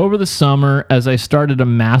 But over the summer, as I started a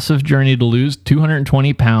massive journey to lose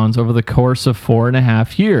 220 pounds over the course of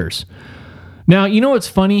 4.5 years. Now, you know what's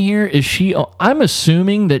funny here is I'm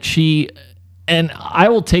assuming that she, and I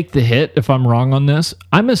will take the hit if I'm wrong on this,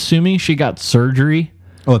 I'm assuming she got surgery.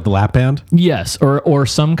 Oh, at the lap band? Yes, or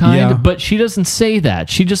some kind, Yeah. but she doesn't say that.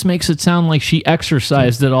 She just makes it sound like she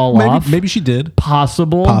exercised it all off. Maybe she did.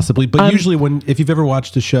 Possibly. But usually if you've ever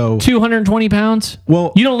watched a show... 220 pounds?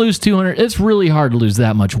 Well... You don't lose 200. It's really hard to lose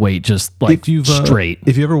that much weight just like straight.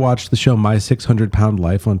 If you ever watched the show My 600-Pound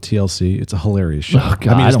Life on TLC, it's a hilarious show. Oh, God,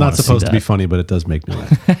 I mean, I it's don't not wanna see supposed to be that. funny, but it does make me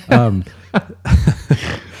laugh.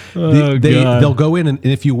 God. They'll go in, and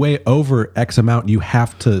if you weigh over X amount, you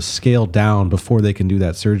have to scale down before they can do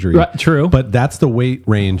that surgery. Right, true. But that's the weight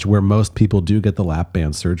range where most people do get the lap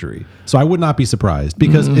band surgery. So I would not be surprised,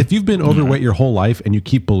 because if you've been overweight your whole life and you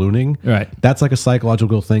keep ballooning, Right. that's like a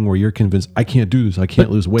psychological thing where you're convinced, I can't do this, I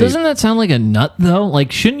can't lose weight. Doesn't that sound like a nut, though?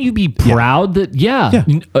 Like, shouldn't you be proud that,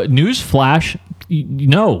 news flash,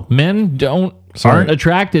 no, men aren't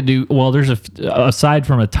attracted to, well, there's aside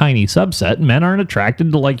from a tiny subset, men aren't attracted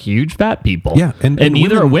to like huge fat people. Yeah. And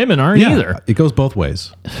neither women aren't either. It goes both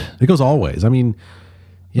ways. It goes all ways. I mean...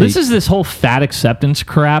 This is this whole fat acceptance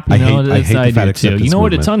crap. I hate the fat do acceptance too. You know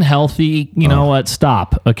what? It's movement. unhealthy. You know what?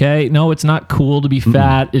 Stop. Okay. No, it's not cool to be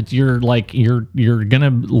fat. You're gonna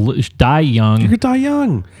die young. You're gonna die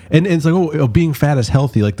young. And it's like, being fat is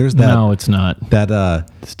healthy. Like there's that. No, it's not. That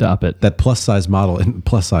Stop it. that plus size model, and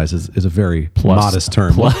plus size is a very modest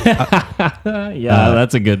term.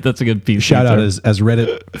 That's a good piece. Shout out as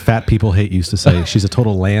Reddit fat people hate used to say. She's a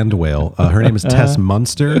total land whale. Her name is Tess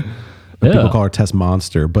Munster. People call her Tess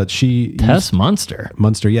Monster, but Tess Munster.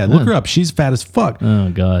 Munster, yeah. Look her up. She's fat as fuck.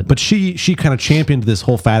 Oh God. But she kind of championed this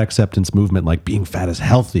whole fat acceptance movement, like being fat is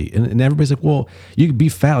healthy. And everybody's like, well, you can be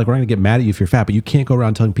fat. Like, we're not going to get mad at you if you're fat, but you can't go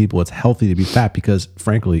around telling people it's healthy to be fat, because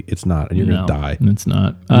frankly, it's not. And you're going to die. It's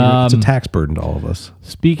not. It's a tax burden to all of us.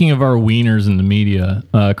 Speaking of our wieners in the media,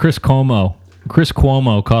 Chris Cuomo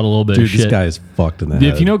caught a little bit Dude, of shit. this guy is fucked in the head.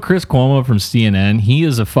 If you know Chris Cuomo from CNN, he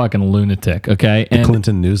is a fucking lunatic, okay? The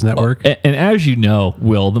Clinton News Network. And as you know,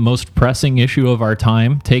 Will, the most pressing issue of our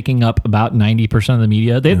time, taking up about 90% of the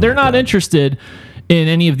media, they're not interested in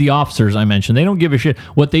any of the officers I mentioned. They don't give a shit.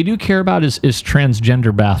 What they do care about is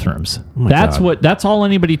transgender bathrooms. That's all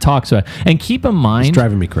anybody talks about. And keep in mind... It's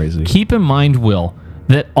driving me crazy. Keep in mind, Will,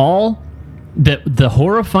 that the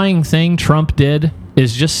horrifying thing Trump did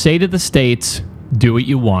is just say to the states, do what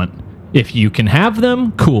you want. If you can have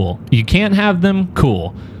them, cool. You can't have them,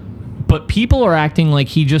 cool. But people are acting like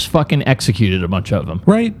he just fucking executed a bunch of them.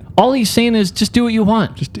 Right? All he's saying is just do what you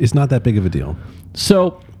want. It's not that big of a deal.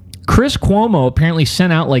 So Chris Cuomo apparently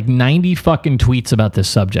sent out like 90 fucking tweets about this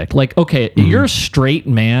subject. Like, okay, you're a straight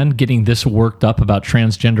man getting this worked up about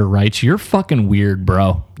transgender rights. You're fucking weird,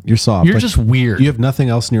 bro. You're soft. You're just weird. You have nothing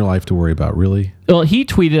else in your life to worry about, really? Well, he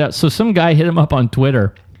tweeted out, so some guy hit him up on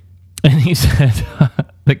Twitter, and he said,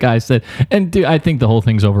 The guy said, and dude, I think the whole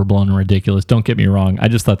thing's overblown and ridiculous. Don't get me wrong. I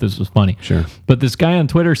just thought this was funny. Sure. But this guy on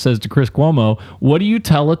Twitter says to Chris Cuomo, what do you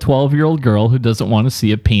tell a 12-year-old girl who doesn't want to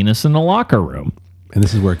see a penis in the locker room? And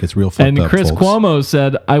this is where it gets real fucked And up, Chris folks. Cuomo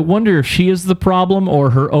said, I wonder if she is the problem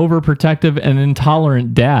or her overprotective and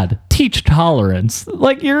intolerant dad. Teach tolerance.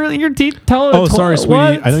 Like you're tolerant. Oh, sorry, sweetie.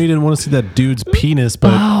 What? I know you didn't want to see that dude's penis,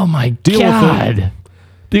 but Oh my deal with it. God.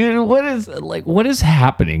 Dude, what is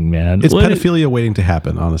happening, man? It's What pedophilia waiting to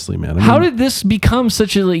happen, honestly, man. How did this become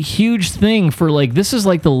such a huge thing for this is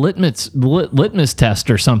like the litmus test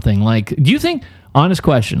or something? Like, do you think, honest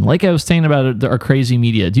question, like I was saying about our crazy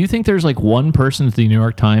media, do you think there's one person at the New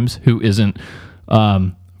York Times who isn't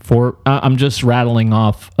I'm just rattling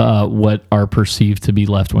off what are perceived to be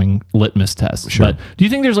left-wing litmus tests. Sure. But do you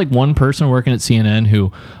think there's one person working at CNN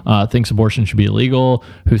who thinks abortion should be illegal,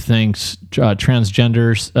 who thinks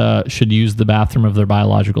transgenders should use the bathroom of their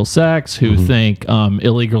biological sex, who think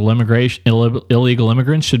illegal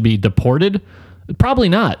immigrants should be deported? Probably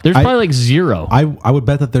not. There's probably zero. I would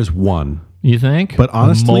bet that there's one. You think? But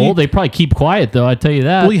honestly- Mole, they probably keep quiet though. I tell you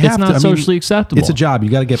that. Well, you It's have not to. I mean, socially acceptable. It's a job. You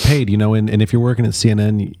got to get paid, and if you're working at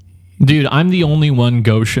CNN, Dude, I'm the only one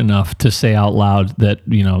gauche enough to say out loud that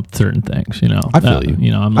certain things. I feel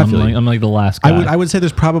you. I'm I feel like you. I'm like the last guy. I would say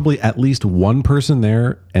there's probably at least one person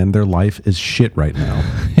there, and their life is shit right now.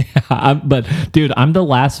 But dude, I'm the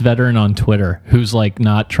last veteran on Twitter who's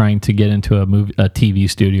not trying to get into a TV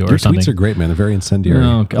studio Your or something. tweets are great, man. They're very incendiary.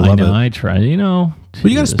 Oh, I love know. it. I try. But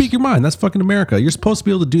you got to speak your mind. That's fucking America. You're supposed to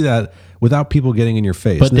be able to do that without people getting in your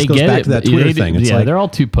face. But And this they goes get back it. to that They Twitter do- thing. It's they're all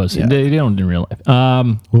too pussy. Yeah. They don't in real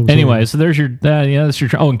life. Anyway, so there's your that's your.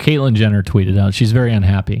 Oh, and Caitlyn Jenner tweeted out. She's very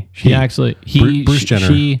unhappy. Bruce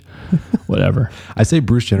Jenner. Whatever. I say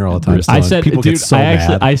Bruce Jenner all the time. I still, and said, people dude, get so I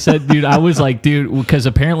mad. said, dude, I was like, dude, because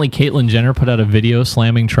apparently Caitlyn Jenner put out a video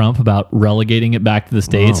slamming Trump about relegating it back to the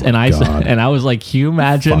States. Oh, and God. I was like, can you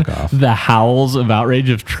imagine Fuck off. the howls of outrage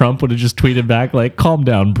if Trump would have just tweeted back, calm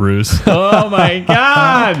down, Bruce. Oh my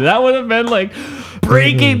God. That would have been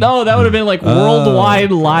breaking. No, that would have been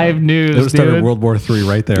worldwide live news. It would have started dude. World War III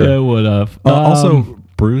right there. It would have. Also,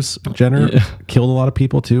 Bruce Jenner killed a lot of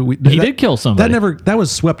people too. He did kill somebody. That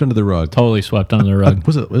was swept under the rug. Totally swept under the rug.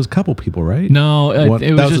 It was a couple people, right? No, it was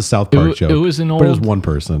That was a just- South Park joke. It was an old. but it was one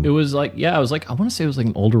person. It was I want to say it was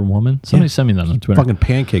an older woman. Somebody sent me that on Twitter. fucking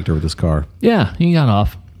pancaked her with his car. Yeah, he got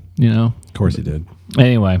off. Of course he did.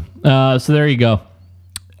 Anyway, so there you go.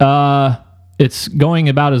 It's going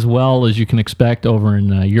about as well as you can expect over in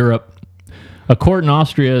Europe. A court in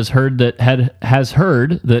Austria has heard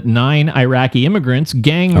that 9 Iraqi immigrants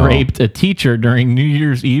gang raped a teacher during New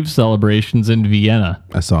Year's Eve celebrations in Vienna.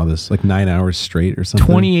 I saw this 9 hours straight or something.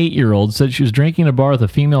 28-year-old said she was drinking at a bar with a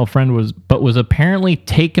female friend but was apparently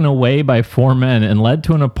taken away by 4 men and led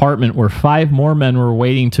to an apartment where 5 more men were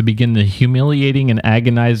waiting to begin the humiliating and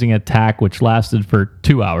agonizing attack, which lasted for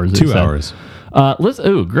 2 hours. 2 hours.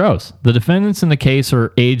 Gross. The defendants in the case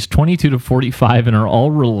are aged 22 to 45 and are all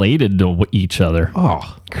related to each other.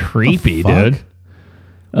 Oh, Creepy, fuck? dude.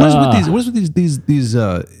 what is with these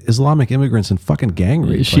Islamic immigrants and fucking gang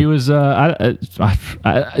rape? She was, dude,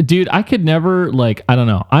 I could never, I don't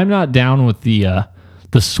know. I'm not down with the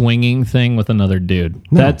swinging thing with another dude.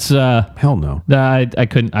 No. That's, Hell no. I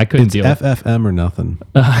couldn't It's deal with. FFM or nothing.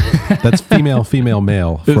 That's female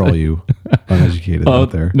male for all you uneducated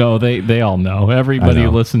out there. No, they all know. Everybody I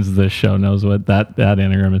know. who listens to this show knows what that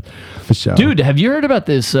anagram is. For sure. Dude, have you heard about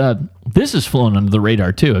this? This is flown under the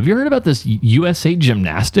radar too. Have you heard about this USA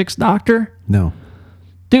gymnastics doctor? No.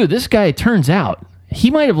 Dude, this guy, turns out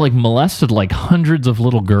he might have molested hundreds of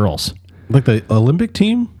little girls. Like the Olympic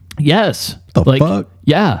team? Yes. The fuck?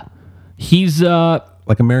 Yeah. He's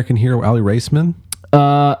Like American hero Ali Raceman?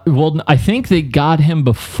 well, I think they got him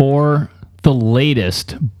before the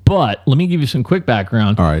latest, but let me give you some quick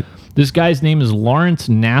background. All right. This guy's name is Lawrence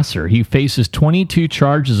Nasser. He faces 22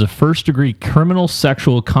 charges of first-degree criminal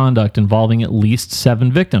sexual conduct involving at least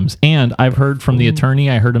 7 victims. And I've heard from the attorney,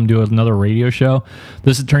 I heard him do another radio show.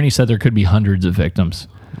 This attorney said there could be hundreds of victims.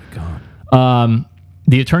 Oh my God.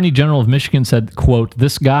 The Attorney General of Michigan said, quote,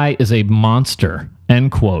 "This guy is a monster,"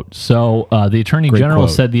 end quote. So the Attorney General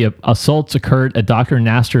quote. said the assaults occurred at Dr.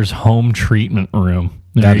 Nasser's home treatment room.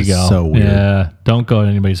 There That you is go. so weird. Yeah, don't go to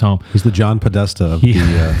anybody's home. He's the John Podesta of the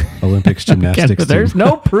Olympics gymnastics team. There's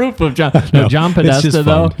no proof of John. No, John it's Podesta just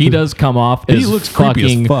though, fun. he does come off He as looks creepy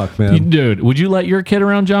as fucking fuck, man. Dude, would you let your kid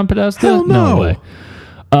around John Podesta? Hell no. way.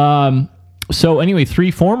 So anyway,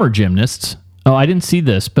 3 former gymnasts. Oh, I didn't see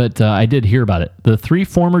this, but I did hear about it. The 3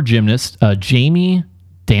 former gymnasts, Jamie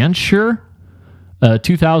Danshire,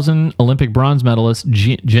 2000 Olympic bronze medalists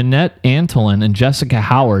Jeanette Antolin and Jessica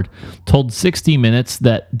Howard told 60 Minutes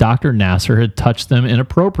that Dr. Nasser had touched them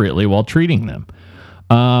inappropriately while treating them.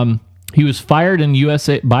 He was fired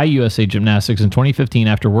by USA Gymnastics in 2015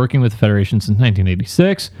 after working with the federation since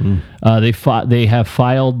 1986.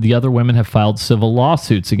 The other women have filed civil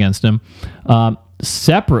lawsuits against him.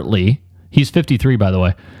 Separately, he's 53, by the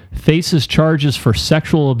way, faces charges for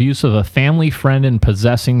sexual abuse of a family friend and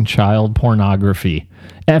possessing child pornography.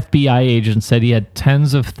 FBI agents said he had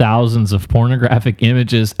tens of thousands of pornographic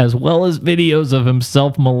images as well as videos of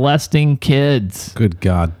himself molesting kids. Good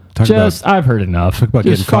God. I've heard enough. Talk about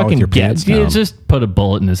just getting caught with your pants down. Just put a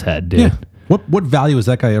bullet in his head, dude. Yeah. What value is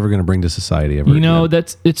that guy ever going to bring to society ever?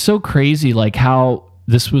 It's so crazy, like how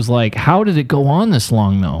this was like, how did it go on this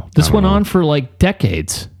long though? This went on for like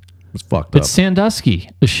decades. It's fucked up. It's Sandusky,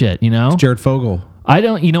 the shit, you know? It's Jared Fogle.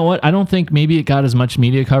 You know what? I don't think maybe it got as much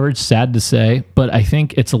media coverage, sad to say, but I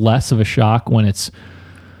think it's less of a shock when it's,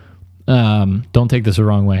 don't take this the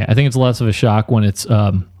wrong way. I think it's less of a shock when it's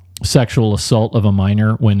sexual assault of a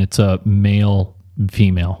minor when it's a male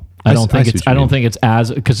female. I don't think it's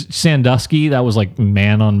as, because Sandusky, that was like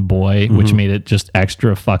man on boy, which made it just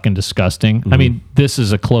extra fucking disgusting. I mean, this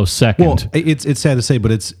is a close second. Well, it's sad to say,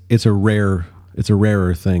 but it's a rarer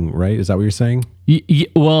thing, right? Is that what you're saying?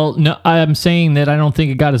 Well, no, I'm saying that I don't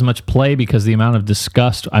think it got as much play because the amount of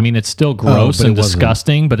disgust. I mean, it's still gross and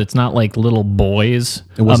disgusting, but it's not like little boys,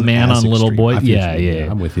 a man on little boys.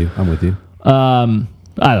 Yeah. I'm with you.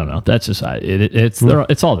 I don't know. That's just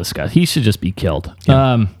it's all this guy. He should just be killed.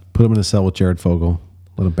 Yeah. Put him in a cell with Jared Fogle.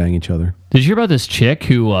 Let them bang each other. Did you hear about this chick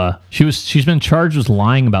who she's been charged with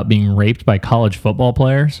lying about being raped by college football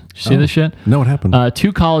players? Did you see this shit? No, what happened?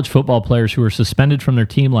 2 college football players who were suspended from their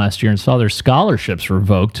team last year and saw their scholarships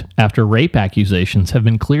revoked after rape accusations have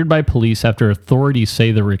been cleared by police after authorities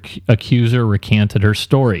say the accuser recanted her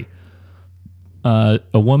story. A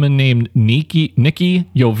woman named Nikki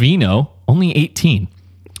Jovino, only 18,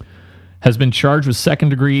 has been charged with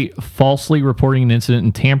second-degree falsely reporting an incident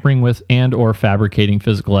and tampering with and or fabricating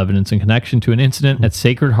physical evidence in connection to an incident at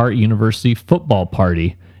Sacred Heart University football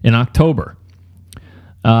party in October.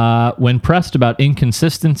 When pressed about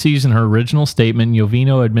inconsistencies in her original statement,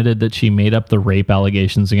 Jovino admitted that she made up the rape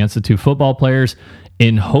allegations against the 2 football players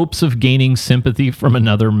in hopes of gaining sympathy from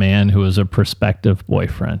another man who was a prospective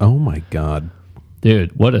boyfriend. Oh, my God.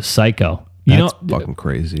 Dude, what a psycho. That's fucking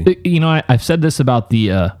crazy. I've said this about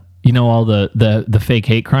the... all the fake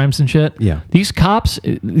hate crimes and shit. Yeah. These cops,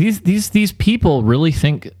 these people really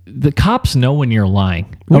think the cops know when you're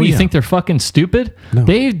lying. What do you think they're fucking stupid? No.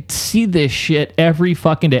 They see this shit every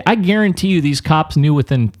fucking day. I guarantee you these cops knew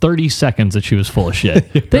within 30 seconds that she was full of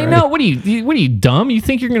shit. They know. What are you dumb? You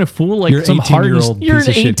think you're going to fool like you're some hardened piece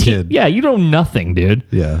of shit kid. Yeah, you know nothing, dude.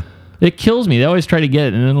 Yeah. It kills me. They always try to get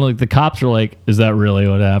it, and then like the cops are like, "Is that really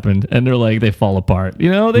what happened?" And they're like, they fall apart. They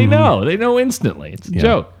know. They know instantly. It's a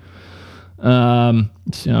joke. I'm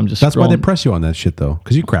just. That's why they press you on that shit, though,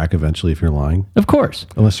 because you crack eventually if you're lying. Of course,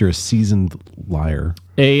 unless you're a seasoned liar.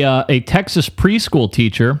 A Texas preschool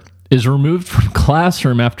teacher is removed from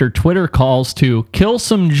classroom after Twitter calls to kill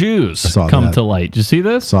some Jews come to light. Did you see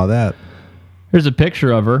this? Saw that. Here's a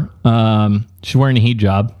picture of her. She's wearing a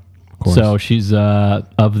hijab. So she's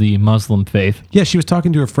of the Muslim faith. Yeah, she was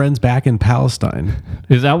talking to her friends back in Palestine.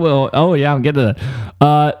 Is that what? Oh, yeah, I'll get to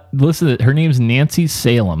that. Listen, her name's Nancy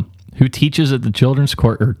Salem, who teaches at the Children's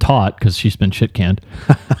Court, or taught, because she's been shit-canned,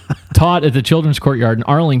 taught at the Children's Courtyard in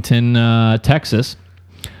Arlington, Texas,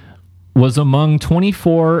 was among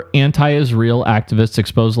 24 anti-Israel activists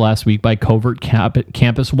exposed last week by covert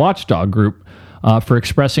campus watchdog group for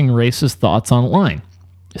expressing racist thoughts online.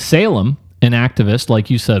 Salem, an activist, like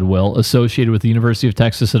you said, Will, associated with the University of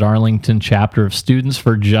Texas at Arlington chapter of Students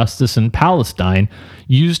for Justice in Palestine,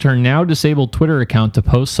 used her now disabled Twitter account to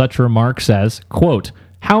post such remarks as, quote,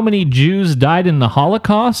 "How many Jews died in the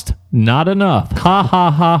Holocaust? Not enough. Ha ha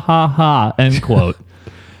ha ha ha," end quote.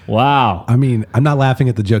 Wow. I mean, I'm not laughing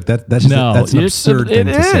at the joke. That's an absurd thing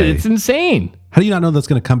to say. It's insane. How do you not know that's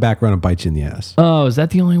going to come back around and bite you in the ass? Oh, is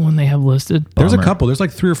that the only one they have listed? Bummer. There's a couple. There's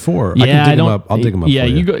like 3 or 4. Yeah, I can dig them up. I'll dig them up. Yeah, for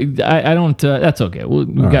you go. I don't. That's okay. We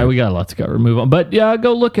got a lot to cover. Move on. But yeah,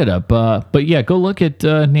 go look it up. But yeah, go look at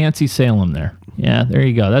Nancy Salem there. Yeah, there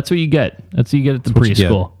you go. That's what you get. That's what you get at the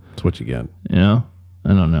preschool. That's what you get. You know.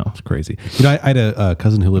 I don't know. It's crazy. I had a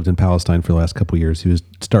cousin who lived in Palestine for the last couple of years. He was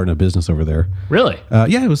starting a business over there. Really?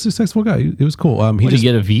 Yeah, he was a successful guy. It was cool. Did he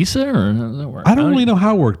get a visa or how does that work? I don't really know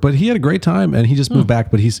how it worked, but he had a great time and he just moved back.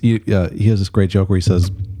 But he has this great joke where he says,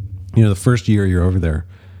 the first year you're over there,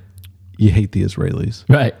 you hate the Israelis.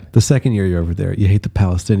 Right. The second year you're over there, you hate the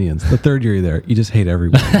Palestinians. The third year you're there, you just hate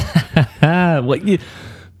everyone. What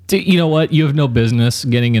you know what? You have no business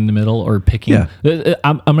getting in the middle or picking. Yeah.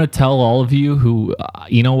 I'm going to tell all of you who,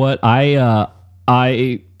 you know what? I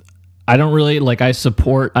don't really like. I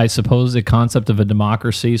support, I suppose, the concept of a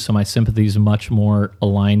democracy. So my sympathy is much more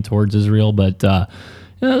aligned towards Israel. But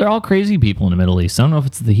they're all crazy people in the Middle East. I don't know if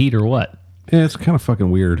it's the heat or what. Yeah, it's kind of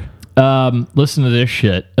fucking weird. Listen to this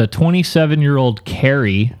shit. A 27-year-old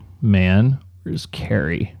Carrie man. Where's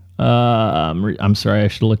Carrie? I'm sorry, I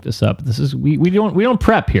should look this up. This is we don't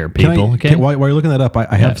prep here, people. Okay. While you're looking that up,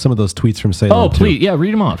 I have some of those tweets from Salem. Oh, too. please, yeah,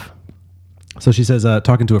 read them off. So she says,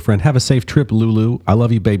 talking to a friend, have a safe trip, Lulu. I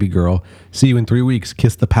love you, baby girl. See you in 3 weeks.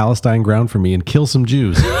 Kiss the Palestine ground for me and kill some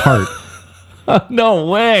Jews. Heart. No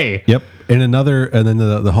way. Yep. And then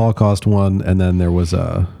the Holocaust one, and then there was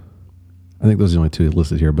I think those are the only two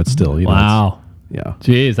listed here, but still, you know. Wow. Yeah.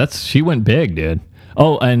 Jeez, she went big, dude.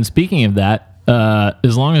 Oh, and speaking of that,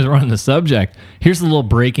 as long as we're on the subject, here's a little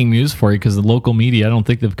breaking news for you because the local media, I don't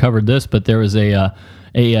think they've covered this, but there was a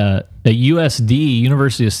USD,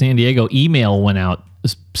 University of San Diego email went out,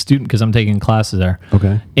 student, because I'm taking classes there.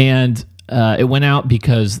 Okay. And it went out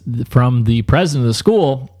because from the president of the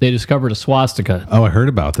school, they discovered a swastika. Oh, I heard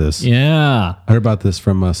about this. Yeah. I heard about this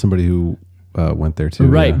from somebody who went there too.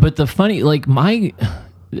 Right. Yeah. But the funny, like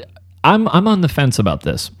I'm on the fence about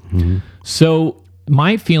this. Mm-hmm. So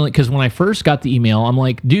my feeling, because when I first got the email, I'm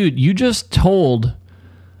like, dude, you just told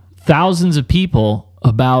thousands of people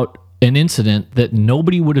about an incident that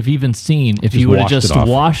nobody would have even seen if you would have just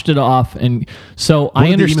washed it off. And so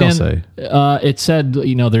I understand. What did the email say? It said,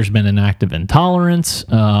 there's been an act of intolerance.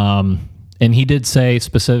 And he did say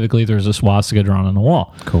specifically there's a swastika drawn on the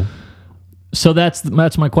wall. Cool. So that's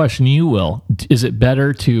my question to you, Will. Is it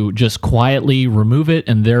better to just quietly remove it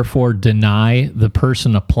and therefore deny the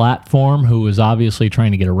person a platform who is obviously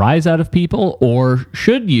trying to get a rise out of people? Or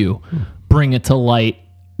should you bring it to light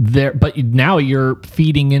there? But now you're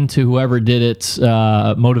feeding into whoever did its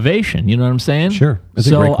motivation. You know what I'm saying? Sure. That's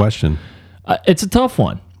a great question. It's a tough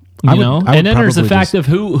one. I You know, would and then there's the probably fact of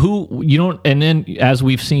who you don't. And then, as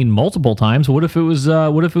we've seen multiple times, what if it was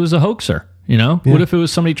a hoaxer? You know, what if it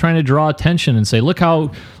was somebody trying to draw attention and say, look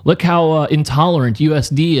how intolerant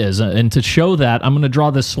USD is, and to show that, I'm going to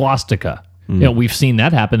draw this swastika. You know, we've seen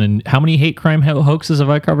that happen. And how many hate crime hoaxes have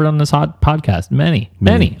I covered on this hot podcast?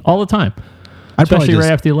 Many, all the time. Especially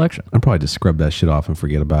right after the election. I'd probably just scrub that shit off and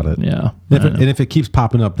forget about it. Yeah. And if it keeps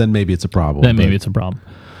popping up, then maybe it's a problem. Maybe it's a problem.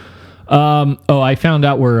 I found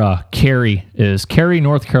out where Cary is. Cary,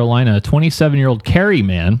 North Carolina. A 27-year-old Cary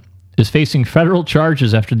man is facing federal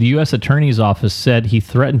charges after the U.S. Attorney's Office said he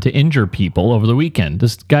threatened to injure people over the weekend.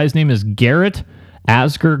 This guy's name is Garrett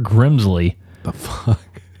Asger Grimsley. The fuck?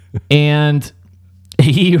 And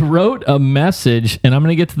he wrote a message, and I'm going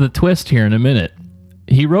to get to the twist here in a minute.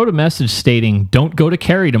 He wrote a message stating, "Don't go to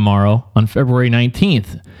Cary tomorrow," on February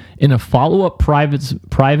 19th. In a follow-up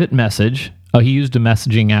private message, he used a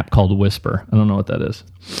messaging app called Whisper. I don't know what that is.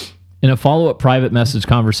 In a follow-up private message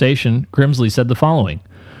conversation, Grimsley said the following: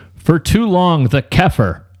 "For too long, the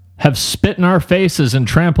Kefir have spit in our faces and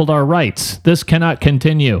trampled our rights. This cannot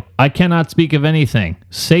continue. I cannot speak of anything.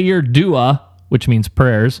 Say your dua," which means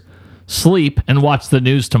prayers, "sleep, and watch the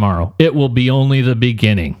news tomorrow. It will be only the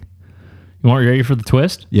beginning." You ready for the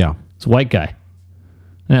twist? Yeah. It's a white guy.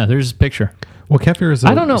 Yeah, there's his picture. Well, Kefir is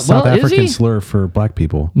I don't know. South Well, is African he? slur for black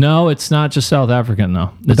people. No, it's not just South African, though.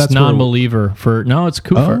 It's that's where- non-believer for... No, it's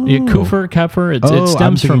Kufr. Oh. Yeah, Kufr, Kefir. It Oh,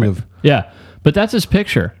 stems I'm from... thinking of- Yeah, but that's his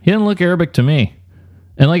picture. He didn't look Arabic to me.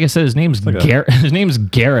 And like I said, his name's Garrett. His name's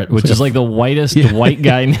Garrett, which is like the whitest white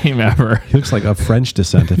guy name ever. He looks like a French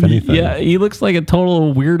descent, if anything. Yeah, he looks like a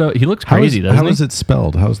total weirdo. He looks crazy, doesn't How he? is it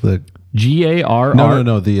spelled? How's the... G-A-R-R...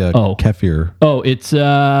 No. The Kefir. Oh, it's...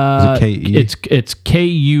 K-E? It's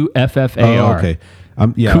K-U-F-F-A-R. Oh, okay.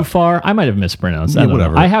 Yeah. Kufar. I might have mispronounced that. Yeah,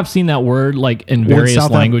 whatever. I have seen that word like in Well, various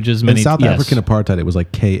languages. In South African apartheid, it was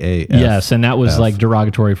like K-A-F. Yes, and that was like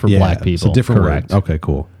derogatory for black people. It's a different Correct. word. Okay,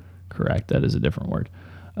 cool. Correct. That is a different word.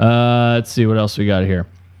 Let's see what else we got here.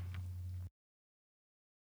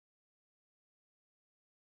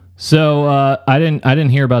 So I didn't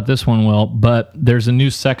hear about this one, Will, but there's a new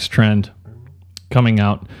sex trend coming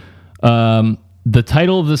out. The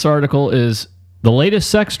title of this article is "The Latest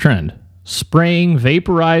Sex Trend: Spraying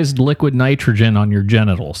Vaporized Liquid Nitrogen on Your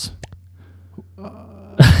Genitals."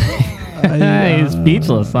 He's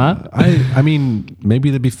speechless, huh? I mean,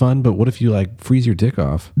 maybe that'd be fun, but what if you like freeze your dick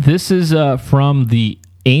off? This is from the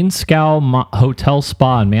Ainscow Hotel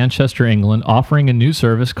Spa in Manchester, England, offering a new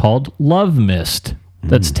service called Love Mist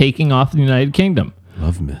that's taking off in the United Kingdom.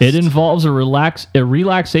 Love Mist. It involves a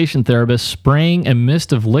relaxation therapist spraying a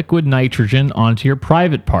mist of liquid nitrogen onto your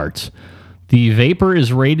private parts. The vapor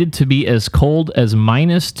is rated to be as cold as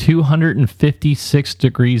minus 256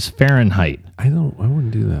 degrees Fahrenheit. I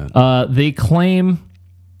wouldn't do that. They claim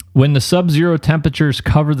when the sub-zero temperatures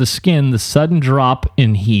cover the skin, the sudden drop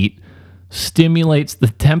in heat stimulates the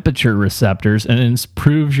temperature receptors and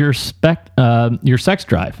improves your sex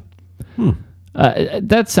drive.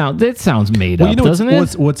 That sounds made up, doesn't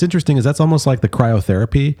it? What's interesting is that's almost like the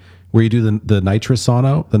cryotherapy where you do the nitrous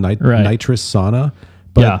sauna, nitrous sauna.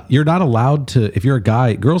 But you're not allowed to. If you're a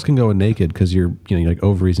guy, girls can go in naked because you're like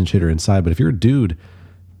ovaries and shit are inside. But if you're a dude,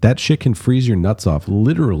 that shit can freeze your nuts off,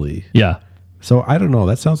 literally. Yeah. So I don't know.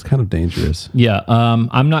 That sounds kind of dangerous. Yeah.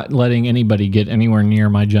 I'm not letting anybody get anywhere near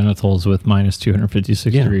my genitals with minus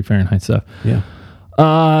 256 degree Fahrenheit stuff. Yeah.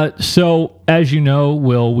 So as you know,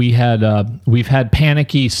 Will, we've had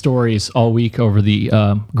panicky stories all week over the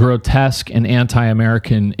grotesque and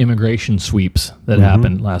anti-American immigration sweeps that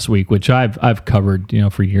happened last week, which I've covered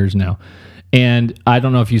for years now. And I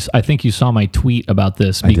don't know if I think you saw my tweet about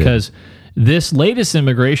this because this latest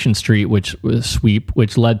immigration sweep,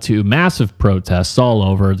 which led to massive protests all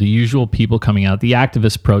over, the usual people coming out, the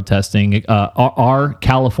activists protesting, our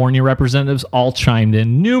California representatives all chimed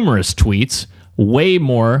in numerous tweets, way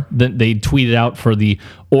more than they tweeted out for the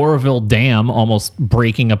Oroville Dam almost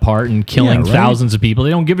breaking apart and killing thousands of people. They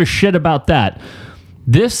don't give a shit about that.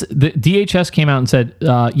 The DHS came out and said,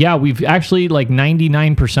 we've actually like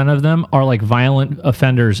 99% of them are like violent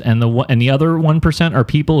offenders, and the other 1% are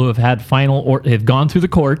people who have had have gone through the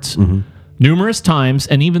courts numerous times,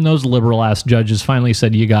 and even those liberal ass judges finally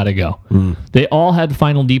said you got to go. They all had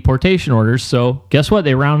final deportation orders, so guess what?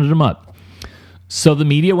 They rounded them up. So the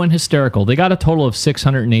media went hysterical. They got a total of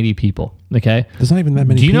 680 people. Okay, there's not even that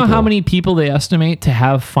many. Do you know how many people they estimate to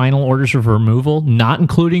have final orders of removal, not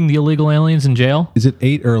including the illegal aliens in jail? Is it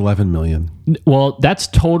 8 or 11 million? Well, that's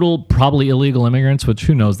total, probably illegal immigrants, which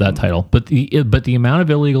who knows that title. But the amount of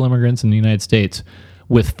illegal immigrants in the United States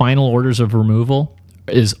with final orders of removal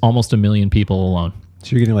is almost 1 million people alone.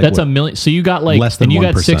 So you're getting like that's a million. So you got less than 1%.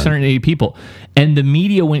 Got 680 people, and the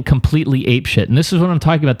media went completely apeshit. And this is what I'm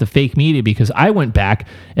talking about, the fake media, because I went back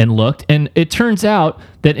and looked, and it turns out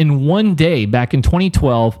that in one day back in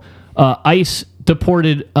 2012, ICE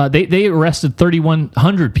deported. They arrested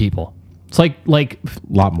 3,100 people. It's like a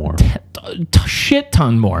lot more, shit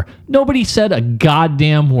ton more. Nobody said a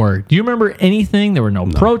goddamn word. Do you remember anything? There were no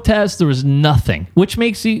protests. There was nothing, which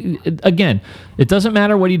makes you again. It doesn't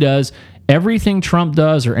matter what he does. Everything Trump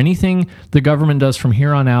does or anything the government does from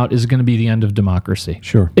here on out is going to be the end of democracy.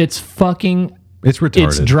 Sure. It's retarded.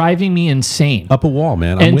 It's driving me insane. Up a wall,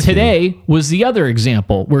 man. And today was the other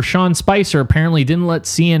example where Sean Spicer apparently didn't let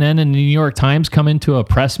CNN and the New York Times come into a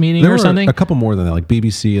press meeting or something. A couple more than that, like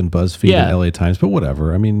BBC and BuzzFeed and LA Times, but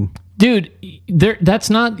whatever. I mean... Dude, that's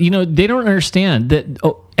not, they don't understand that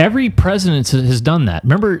every president has done that.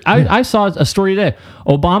 Remember, I saw a story today.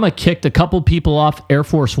 Obama kicked a couple people off Air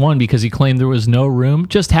Force One because he claimed there was no room.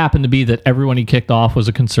 Just happened to be that everyone he kicked off was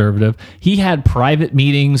a conservative. He had private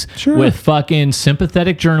meetings with fucking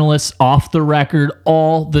sympathetic journalists off the record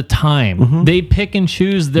all the time. They pick and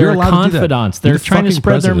choose their confidants. They're trying to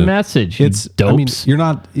spread their message. It's dopes. I mean,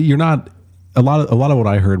 you're not. A lot of what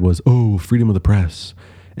I heard was, freedom of the press.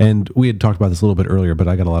 And we had talked about this a little bit earlier, but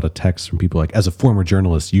I got a lot of texts from people like, as a former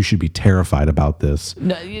journalist, you should be terrified about this.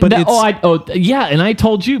 And I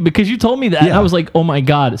told you because you told me that. Yeah. I was like, oh my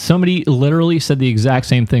God, somebody literally said the exact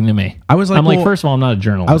same thing to me. I was like, first of all, I'm not a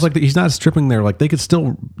journalist. I was like, he's not stripping there. Like they could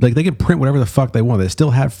still, they can print whatever the fuck they want. They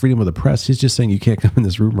still have freedom of the press. He's just saying you can't come in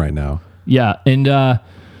this room right now. Yeah. And,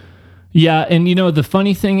 the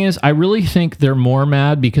funny thing is, I really think they're more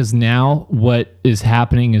mad because now what is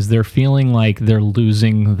happening is they're feeling like they're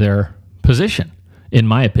losing their position, in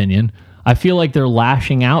my opinion. I feel like they're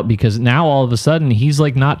lashing out because now all of a sudden he's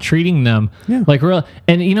like not treating them like real.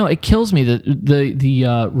 And, it kills me that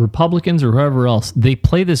the Republicans or whoever else, they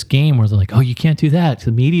play this game where they're like, oh, you can't do that.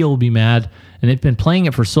 The media will be mad. And they've been playing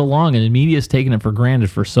it for so long and the media's taken it for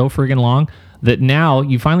granted for so friggin' long that now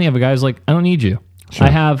you finally have a guy who's like, I don't need you. Sure. I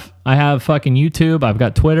have fucking YouTube. I've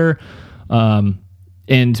got Twitter,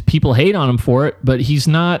 and people hate on him for it. But he's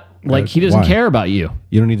not like he doesn't care about you.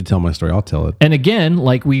 You don't need to tell my story. I'll tell it. And again,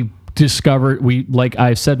 like we discovered, like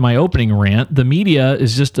I said, my opening rant. The media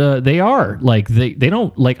is just they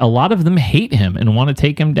don't like a lot of them hate him and want to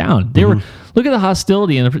take him down. They were look at the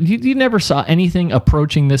hostility and you never saw anything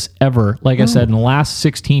approaching this ever. Like I said, in the last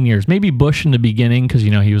 16 years, maybe Bush in the beginning because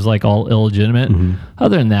he was like all illegitimate.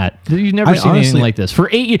 Other than that, you've never seen anything like this for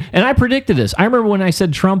 8 years. And I predicted this. I remember when I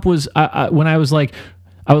said Trump was when I was like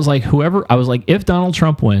if Donald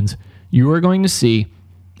Trump wins, you are going to see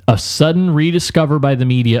a sudden rediscover by the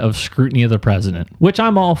media of scrutiny of the president, which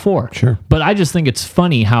I'm all for. Sure. But I just think it's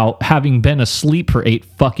funny how, having been asleep for 8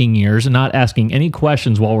 fucking years and not asking any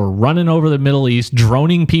questions while we're running over the Middle East,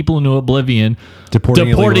 droning people into oblivion,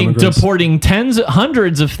 deporting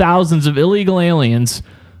hundreds of thousands of illegal aliens,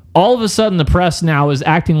 all of a sudden the press now is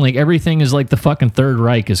acting like everything is like the fucking Third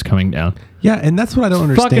Reich is coming down. Yeah, and that's what I don't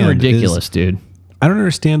understand. Fucking ridiculous, dude. I don't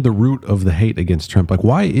understand the root of the hate against Trump. Like,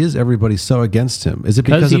 why is everybody so against him? Is it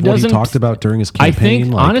because of what he talked about during his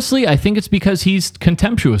campaign? Honestly, I think it's because he's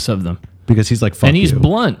contemptuous of them. Because he's like, fuck and he's you.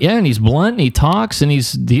 blunt. Yeah, and he's blunt, and he talks, and he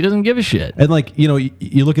doesn't give a shit. And like, you know,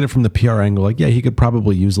 you look at it from the PR angle, like, yeah, he could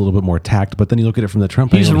probably use a little bit more tact, but then you look at it from the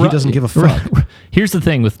Trump angle, he doesn't give a fuck. Here's the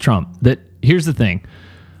thing with Trump. Here's the thing.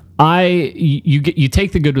 You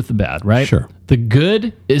take the good with the bad, right? Sure. The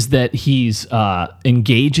good is that he's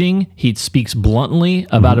engaging. He speaks bluntly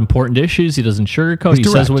about important issues. He doesn't sugarcoat. He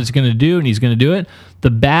says what he's going to do, and he's going to do it.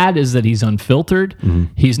 The bad is that he's unfiltered.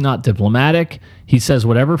 He's not diplomatic. He says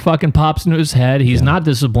whatever fucking pops into his head. He's not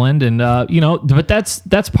disciplined, and but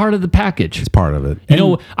that's part of the package. It's part of it. You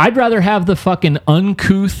know, I'd rather have the fucking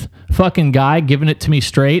uncouth fucking guy giving it to me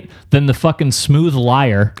straight than the fucking smooth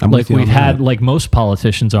liar like we've had, like most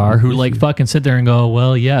politicians are, who like fucking sit there and go,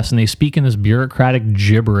 well, yes, and they speak in this bureaucratic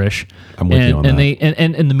gibberish. I'm with you on that.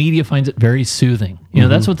 And the media finds it very soothing. You know,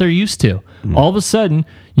 that's what they're used to. All of a sudden,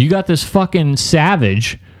 you got this fucking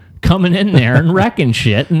savage coming in there and wrecking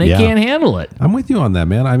shit, and they can't handle it. I'm with you on that,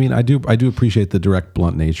 man. I mean, I do appreciate the direct,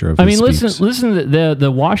 blunt nature of his speech. Listen.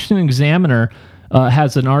 The Washington Examiner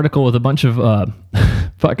has an article with a bunch of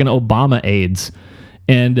fucking Obama aides,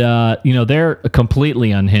 and they're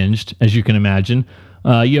completely unhinged, as you can imagine.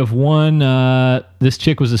 You have one. This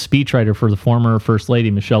chick was a speechwriter for the former First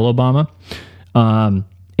Lady Michelle Obama.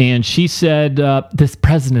 And she said, this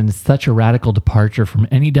president is such a radical departure from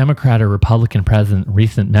any Democrat or Republican president in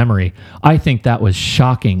recent memory. I think that was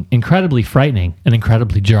shocking, incredibly frightening, and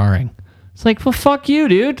incredibly jarring. It's like, well, fuck you,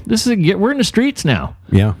 dude. We're in the streets now.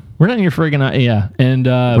 Yeah. We're not in your friggin' and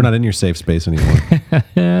we're not in your safe space anymore.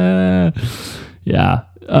 Yeah.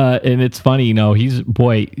 And it's funny,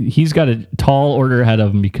 he's got a tall order ahead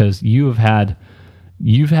of him, because you've had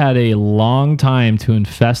a long time to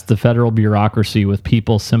infest the federal bureaucracy with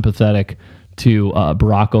people sympathetic to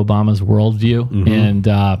Barack Obama's worldview, and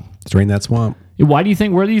drain that swamp. Where do you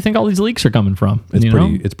think all these leaks are coming from?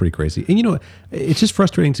 It's pretty crazy. And it's just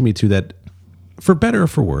frustrating to me too, that for better or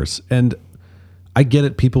for worse, and I get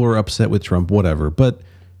it, people are upset with Trump, whatever, but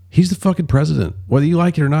he's the fucking president, whether you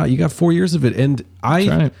like it or not. You got 4 years of it, and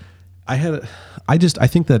I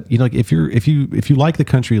think that like if you like the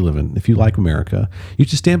country you live in, if you like America, you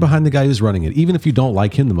should stand behind the guy who's running it, even if you don't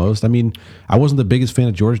like him the most. I mean, I wasn't the biggest fan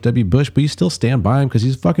of George W. Bush, but you still stand by him because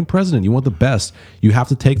he's a fucking president. You want the best. You have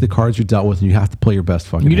to take the cards you dealt with, and you have to play your best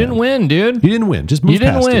fucking. You didn't win, dude. You didn't win. Just move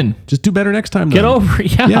past it. Just do better next time. Get over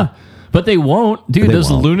it. Yeah. But they won't, dude.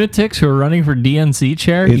 Those lunatics who are running for DNC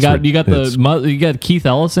chair. You got Keith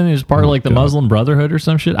Ellison, who's part of like the Muslim Brotherhood or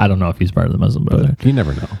some shit. I don't know if he's part of the Muslim Brotherhood. You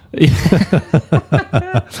never know.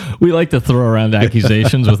 We like to throw around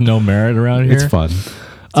accusations with no merit around here. It's fun.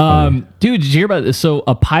 Dude, did you hear about this? So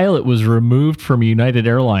a pilot was removed from a United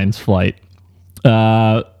Airlines flight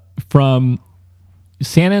from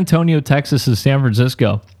San Antonio, Texas to San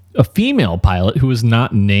Francisco. A female pilot who was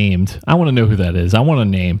not named. I want to know who that is. I want a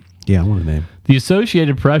name. Yeah, I want a name. The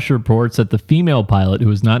Associated Press reports that the female pilot, who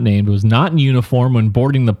was not named, was not in uniform when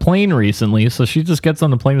boarding the plane recently, so she just gets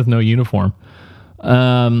on the plane with no uniform.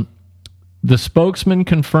 The spokesman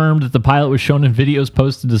confirmed that the pilot was shown in videos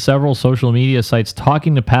posted to several social media sites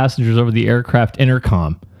talking to passengers over the aircraft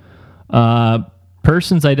intercom.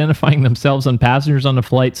 Persons identifying themselves on passengers on the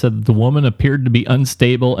flight said that the woman appeared to be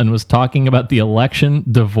unstable and was talking about the election,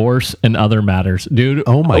 divorce, and other matters. Dude,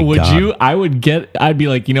 oh my God. I'd be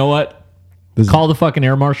like, you know what? Call the fucking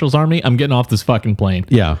Air Marshal's Army. I'm getting off this fucking plane.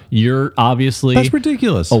 Yeah. You're obviously... That's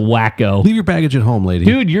ridiculous. A wacko. Leave your baggage at home, lady.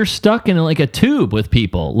 Dude, you're stuck in like a tube with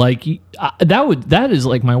people. Like, that is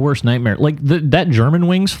like my worst nightmare. Like that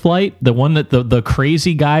Germanwings flight, the one that the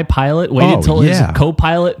crazy guy pilot waited till his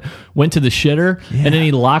co-pilot went to the shitter, and then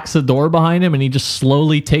he locks the door behind him and he just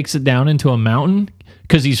slowly takes it down into a mountain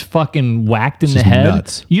because he's fucking whacked in the head.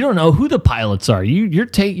 Nuts. You don't know who the pilots are. You're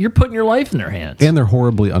putting your life in their hands. And they're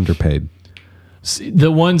horribly underpaid.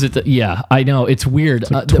 The ones at I know, it's weird. It's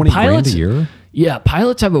like 20 grand a year. Yeah,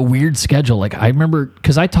 pilots have a weird schedule. Like I remember,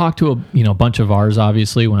 because I talked to a bunch of ours,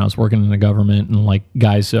 obviously, when I was working in the government, and like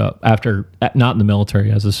guys not in the military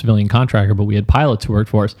as a civilian contractor, but we had pilots who worked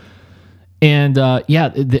for us. And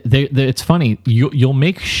it's funny. You'll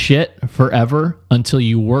make shit forever until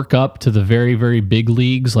you work up to the very, very big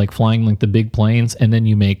leagues, like flying like the big planes, and then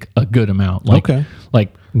you make a good amount. Like, Okay.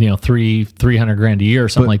 like $300,000 a year or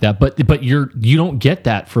something like that. But you don't get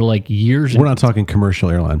that for like years. We're not talking commercial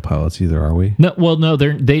airline pilots either, are we? No, well, no,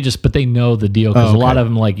 but they know the deal because Oh, a lot okay. of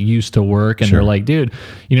them like used to work and Sure. they're like, dude,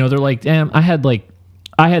 they're like, damn, I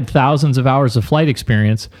had thousands of hours of flight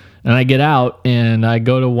experience, and I get out and I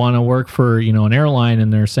go to want to work for an airline,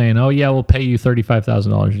 and they're saying, oh yeah, we'll pay you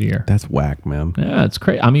 $35,000 a year. That's whack, man. Yeah, it's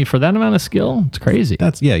crazy. I mean, for that amount of skill, it's crazy.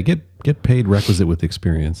 Get paid requisite with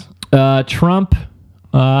experience. Trump,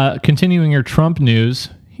 continuing your Trump news,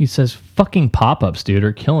 he says, fucking pop-ups, dude,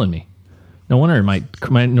 are killing me. No wonder my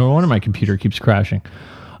computer keeps crashing.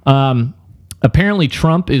 Apparently,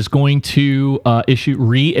 Trump is going to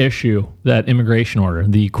reissue that immigration order,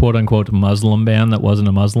 the quote-unquote Muslim ban that wasn't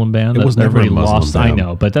a Muslim ban. It was never a everybody Muslim lost. ban. I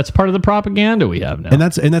know, but that's part of the propaganda we have now. And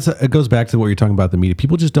that's it goes back to what you're talking about the media.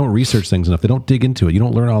 People just don't research things enough. They don't dig into it. You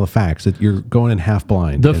don't learn all the facts. You're going in half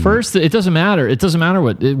blind. It doesn't matter. It doesn't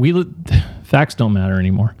matter facts don't matter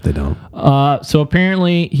anymore. They don't. So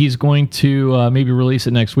apparently he's going to maybe release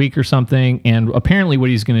it next week or something. And apparently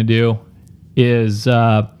what he's going to do is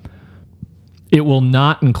it will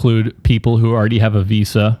not include people who already have a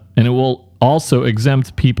visa, and it will also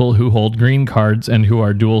exempt people who hold green cards and who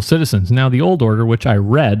are dual citizens. Now, the old order, which I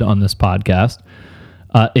read on this podcast,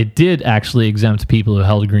 it did actually exempt people who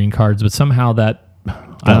held green cards, but somehow that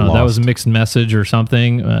was a mixed message or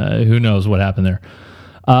something. Who knows what happened there?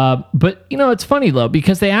 But it's funny though,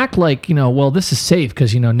 because they act like, well, this is safe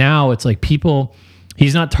because, now it's like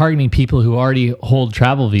he's not targeting people who already hold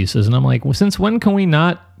travel visas. And I'm like, well, since when can we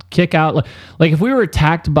not kick out? Like if we were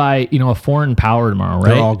attacked by, a foreign power tomorrow,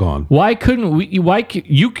 right? They're all gone. Why couldn't we,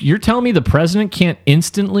 you're telling me the president can't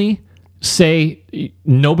instantly say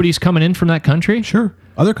nobody's coming in from that country? Sure.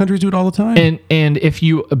 Other countries do it all the time. And if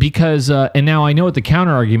you, because, and now I know what the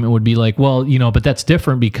counter argument would be like, well, but that's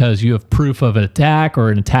different because you have proof of an attack or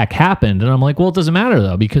an attack happened. And I'm like, well, it doesn't matter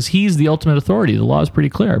though, because he's the ultimate authority. The law is pretty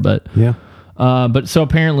clear, but, yeah. But so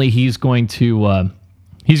apparently he's going to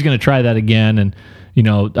try that again. And,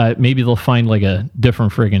 maybe they'll find like a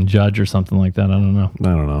different friggin' judge or something like that. I don't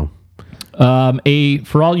know.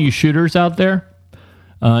 For all you shooters out there,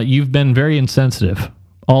 you've been very insensitive.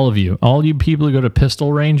 All you people who go to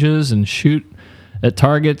pistol ranges and shoot at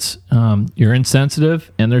targets, you're insensitive.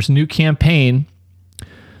 And there's a new campaign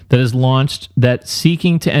that is launched that's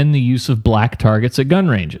seeking to end the use of black targets at gun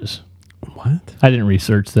ranges. What? I didn't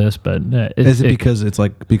research this, but Is it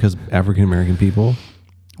because African American people?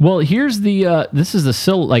 Well, here's the this is the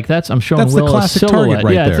silhouette. I'm showing That's Will the classic a silhouette.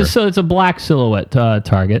 target right there. It's a black silhouette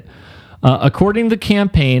target. According to the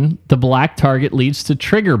campaign, the black target leads to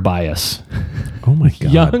trigger bias. Oh my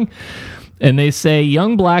God. And they say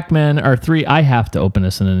young black men are three. I have to open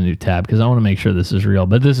this in a new tab because I want to make sure this is real,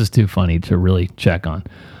 but this is too funny to really check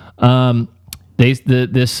on.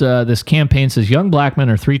 This campaign says young black men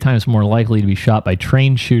are 3 times more likely to be shot by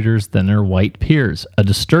trained shooters than their white peers. A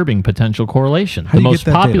disturbing potential correlation. The most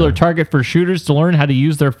popular target for shooters to learn how to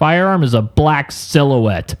use their firearm is a black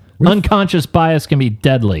silhouette. Unconscious bias can be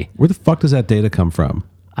deadly. Where the fuck does that data come from?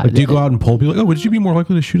 Like, do you go out and poll people? Like, would you be more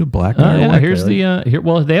likely to shoot a black guy? Yeah, here's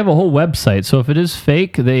well, they have a whole website. So if it is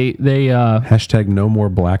fake, they hashtag no more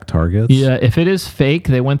black targets. Yeah, if it is fake,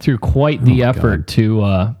 they went through quite the effort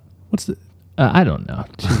to. What's the? I don't know.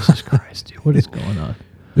 Jesus Christ, dude, what is going on?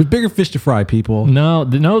 There's bigger fish to fry, people. No,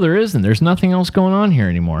 there isn't. There's nothing else going on here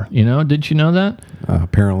anymore. Did you know that?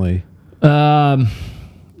 Apparently.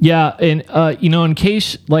 Yeah, and in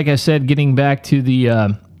case, like I said, getting back to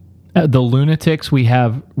the lunatics we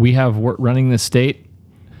have running the state.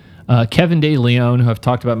 Kevin De Leon, who I've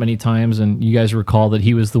talked about many times, and you guys recall that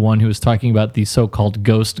he was the one who was talking about these so-called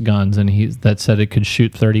ghost guns, and that said it could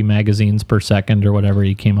shoot 30 magazines per second or whatever.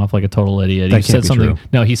 He came off like a total idiot. That can't be true.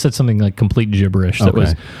 No, he said something like complete gibberish. That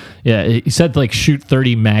was, yeah, he said like shoot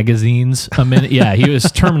 30 magazines a minute. Yeah, his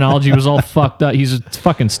terminology was all fucked up. He's a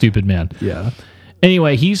fucking stupid man. Yeah.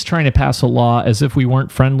 Anyway, he's trying to pass a law as if we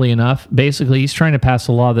weren't friendly enough. Basically, he's trying to pass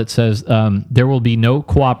a law that says there will be no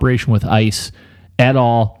cooperation with ICE at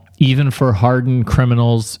all, even for hardened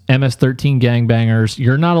criminals, MS-13 gangbangers.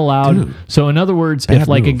 You're not allowed. Dude, so in other words, if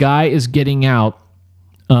like a guy is getting out,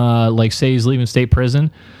 like say he's leaving state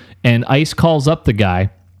prison, and ICE calls up the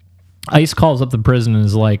guy, ICE calls up the prison and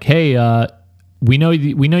is like, hey, we know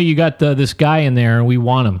you got this guy in there and we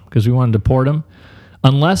want him because we want to deport him.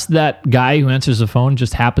 unless that guy who answers the phone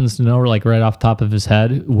just happens to know, like right off the top of his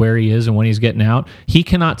head, where he is and when he's getting out, he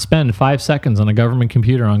cannot spend 5 seconds on a government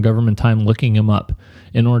computer on government time looking him up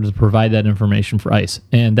in order to provide that information for ICE.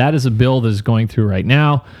 And that is a bill that is going through right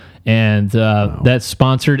now. And that's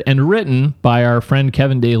sponsored and written by our friend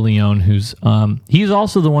Kevin De Leon, who's he's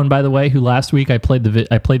also the one, by the way, who last week I played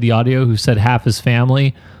the audio, who said half his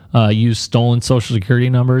family used stolen Social Security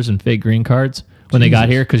numbers and fake green cards when they got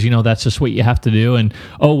here, because that's just what you have to do. And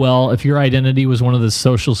oh well, if your identity was one of the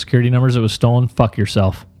Social Security numbers that was stolen, fuck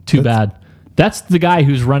yourself. Too bad. That's the guy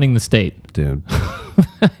who's running the state, dude.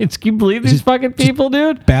 Can you believe these fucking people,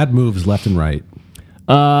 dude? Bad moves left and right.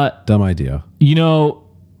 Dumb idea.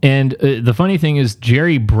 And the funny thing is,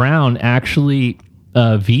 Jerry Brown actually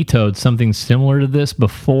vetoed something similar to this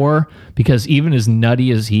before, because even as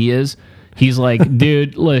nutty as he is, he's like,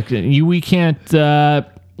 dude, look, we can't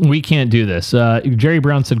do this. Jerry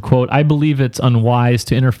Brown said, quote, "I believe it's unwise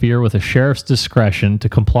to interfere with a sheriff's discretion to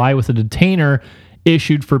comply with a detainer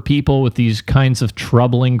issued for people with these kinds of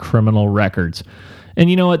troubling criminal records." And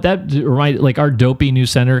you know what? Like our dopey new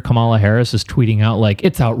senator Kamala Harris is tweeting out like,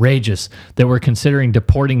 it's outrageous that we're considering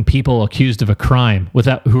deporting people accused of a crime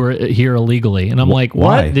who are here illegally. And I'm like, what?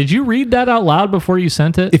 Why? Did you read that out loud before you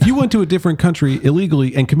sent it? If you went to a different country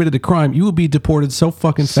illegally and committed a crime, you would be deported so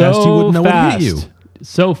fucking fast you wouldn't know what hit you.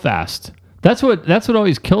 So fast. That's what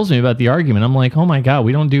always kills me about the argument. I'm like, oh my God,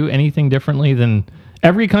 we don't do anything differently than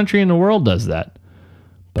every country in the world does that.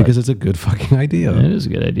 Because it's a good fucking idea. It is a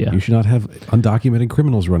good idea. You should not have undocumented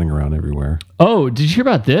criminals running around everywhere. Oh, did you hear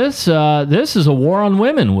about this? This is a war on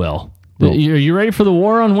women, Will. Are you ready for the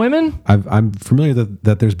war on women? I'm familiar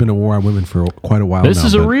that there's been a war on women for quite a while now. This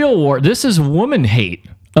is a real war. This is woman hate.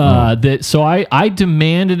 So I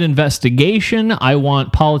demand an investigation. I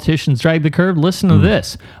want politicians drag the curve. Listen to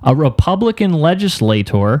this. A Republican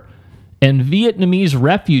legislator and Vietnamese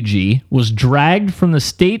refugee was dragged from the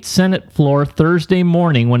state Senate floor Thursday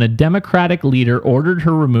morning when a Democratic leader ordered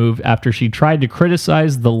her removed after she tried to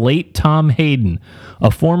criticize the late Tom Hayden,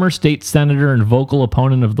 a former state senator and vocal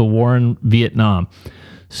opponent of the war in Vietnam.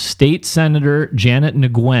 State Senator Janet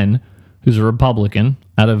Nguyen, who's a Republican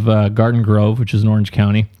out of Garden Grove, which is in Orange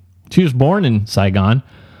County. She was born in Saigon.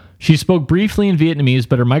 She spoke briefly in Vietnamese,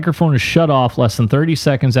 but her microphone was shut off less than 30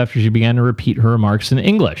 seconds after she began to repeat her remarks in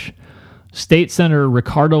English. State Senator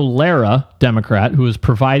Ricardo Lara, Democrat, who was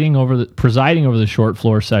presiding over the short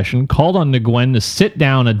floor session, called on Nguyen to sit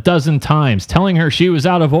down a dozen times, telling her she was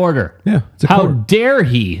out of order. Yeah, how dare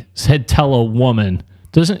he? Said tell a woman.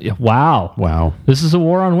 Wow. This is a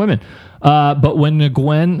war on women. But when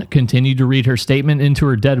Nguyen continued to read her statement into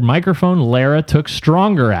her dead microphone, Lara took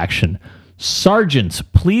stronger action. "Sergeants,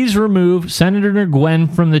 please remove Senator Nguyen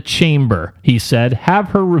from the chamber," he said.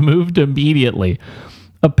 "Have her removed immediately."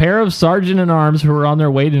 A pair of sergeant-at-arms who were on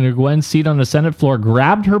their way to Nguyen's seat on the Senate floor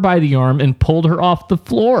grabbed her by the arm and pulled her off the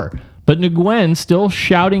floor. But Nguyen, still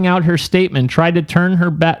shouting out her statement, tried to turn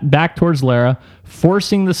her back towards Lara,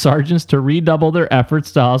 forcing the sergeants to redouble their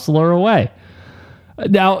efforts to hustle her away.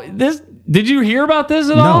 Now, did you hear about this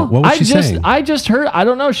at all? No, what was she saying? I just heard, I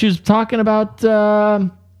don't know, she was talking about,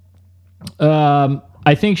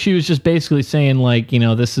 I think she was just basically saying like,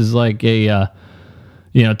 this is like a,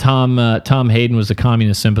 Tom Hayden was a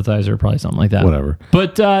communist sympathizer, probably something like that. Whatever.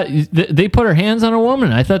 But they put her hands on a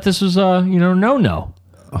woman. I thought this was no.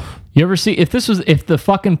 You ever see if the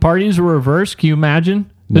fucking parties were reversed? Can you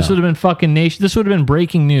imagine? This would have been fucking nation. This would have been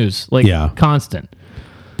breaking news, constant.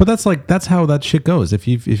 But that's how that shit goes. If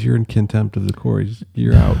you're in contempt of the court,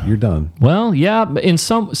 you're out. You're done. Well, yeah, in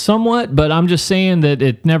somewhat, but I'm just saying that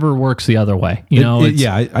it never works the other way. I know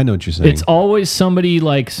what you're saying. It's always somebody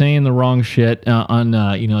like saying the wrong shit on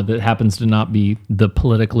that happens to not be the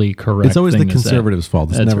politically correct. It's always thing the conservatives' fault.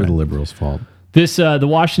 It's never the liberals' fault. This the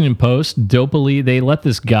Washington Post dopily, they let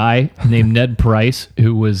this guy named Ned Price,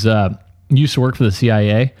 who was used to work for the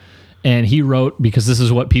CIA. And he wrote, because this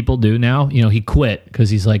is what people do now, he quit because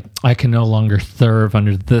he's like, I can no longer serve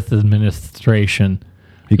under this administration.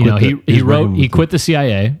 He quit the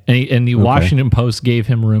CIA, and the Washington Post gave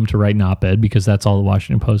him room to write an op-ed because that's all the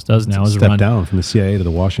Washington Post does now. Step down from the CIA to the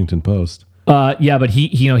Washington Post. But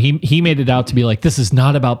he made it out to be like, this is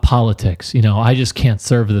not about politics. I just can't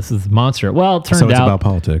serve this monster. Well, it turned out it's about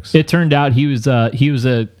politics. It turned out he was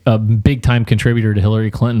a a big time contributor to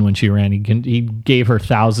Hillary Clinton when she ran. He gave her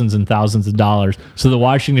thousands and thousands of dollars. So the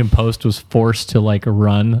Washington Post was forced to like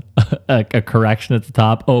run a correction at the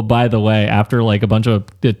top. Oh, by the way, after like a bunch of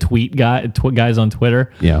the guys on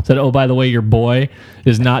Twitter said, oh, by the way, your boy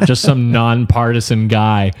is not just some nonpartisan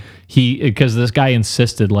guy. Because this guy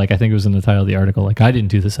insisted, like I think it was in the title of the article, like I didn't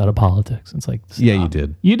do this out of politics. It's like, stop. Yeah, you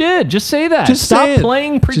did. You did. Just say that. Just stop say it.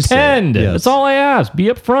 playing Just say pretend. it. Yes. That's all I ask. Be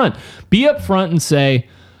upfront. Be upfront and say,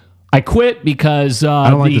 I quit because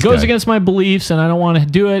don't like it this goes guy. against my beliefs and I don't want to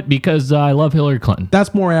do it because I love Hillary Clinton.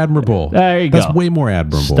 That's more admirable. There you That's go. way more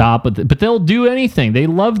admirable. Stop with it. But they'll do anything. They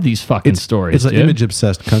love these fucking stories. It's an dude. image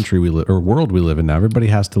obsessed country or world we live in now. Everybody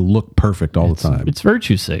has to look perfect all the time. It's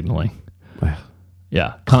virtue signaling.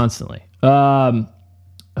 Yeah, constantly. I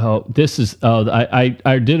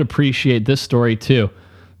did appreciate this story too.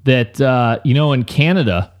 That in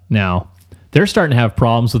Canada now they're starting to have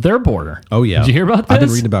problems with their border. Oh yeah, did you hear about this? I've been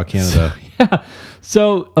reading about Canada. Yeah.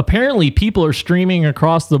 So apparently people are streaming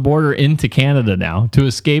across the border into Canada now to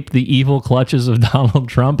escape the evil clutches of Donald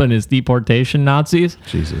Trump and his deportation Nazis.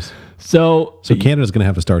 Jesus. So Canada's going to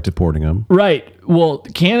have to start deporting them. right. Well,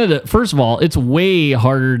 Canada, first of all, it's way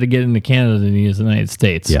harder to get into Canada than it is the United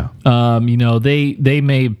States. Yeah. They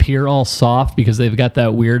may appear all soft because they've got that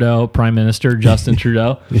weirdo Prime Minister, Justin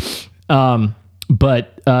Trudeau.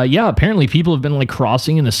 But apparently people have been like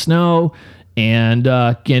crossing in the snow and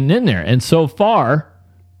getting in there. And so far,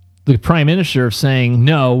 the Prime Minister is saying,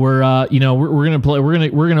 no, we're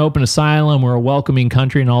gonna open asylum. We're a welcoming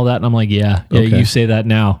country and all that. And I'm like, yeah, Okay. you say that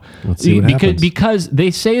now. Let's see what happens. Because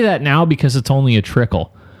they say that now because it's only a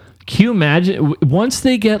trickle. Can you imagine once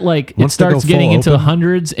they get like Once it they go starts getting full into the open?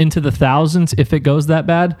 hundreds, into the thousands? If it goes that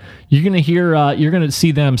bad, you're gonna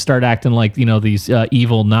see them start acting like these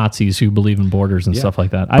evil Nazis who believe in borders and stuff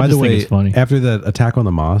like that. I By just the way, think it's funny. after the attack on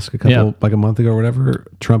the mosque a month ago or whatever,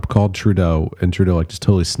 Trump called Trudeau and Trudeau like just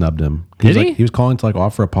totally snubbed him. Did he? He was calling to like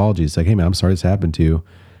offer apologies. Like, hey man, I'm sorry this happened to you.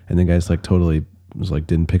 And the guy's like totally was like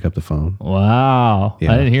didn't pick up the phone. Wow,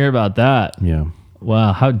 Yeah. I didn't hear about that. Yeah.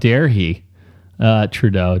 Wow, how dare he?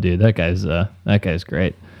 Trudeau, dude, that guy's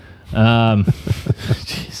great.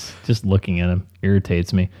 Jeez, just looking at him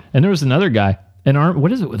irritates me. And there was another guy,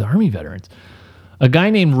 what is it with Army veterans? A guy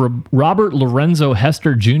named Robert Lorenzo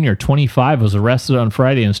Hester Jr., 25, was arrested on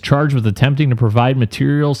Friday and is charged with attempting to provide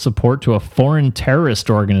material support to a foreign terrorist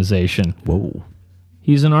organization. Whoa.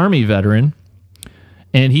 He's an Army veteran,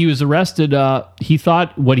 and he was arrested. He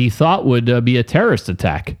thought would be a terrorist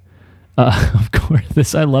attack. Of course, this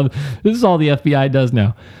is all the FBI does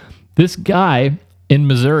now. This guy in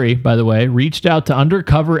Missouri, by the way, reached out to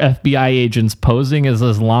undercover FBI agents posing as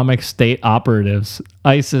Islamic State operatives,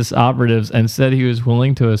 ISIS operatives, and said he was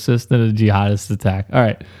willing to assist in a jihadist attack. All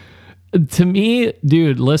right. To me,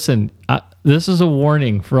 dude, listen, this is a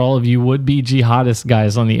warning for all of you would-be jihadist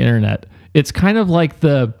guys on the internet. It's kind of like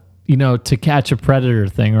the, To Catch a Predator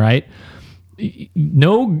thing, right?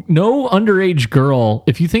 No underage girl.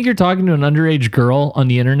 If you think you're talking to an underage girl on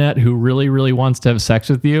the internet who really, really wants to have sex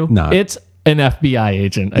with you, it's an FBI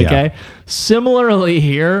agent. Okay. Yeah. Similarly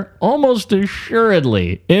here, almost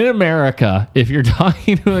assuredly in America, if you're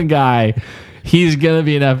talking to a guy, he's gonna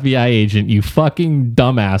be an FBI agent. You fucking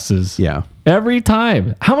dumbasses. Yeah. Every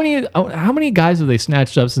time. How many guys have they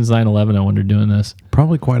snatched up since 9/11? I wonder doing this.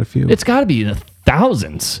 Probably quite a few. It's got to be in the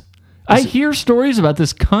thousands. I hear stories about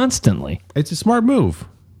this constantly. It's a smart move.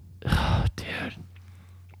 Dude.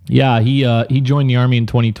 Yeah, he joined the Army in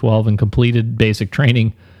 2012 and completed basic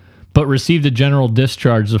training, but received a general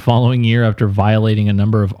discharge the following year after violating a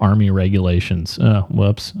number of Army regulations. Oh,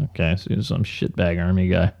 whoops. Okay, so he's some shitbag Army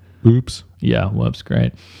guy. Oops. Yeah, whoops,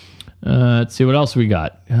 great. Let's see what else we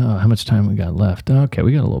got. Oh, how much time we got left? Okay,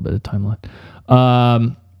 we got a little bit of time left.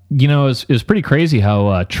 It was pretty crazy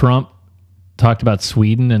how Trump talked about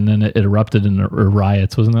Sweden and then it erupted in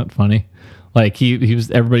riots. Wasn't that funny? Like he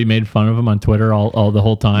was, everybody made fun of him on Twitter all the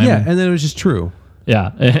whole time. Yeah, and then it was just true.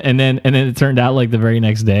 Yeah, and then it turned out like the very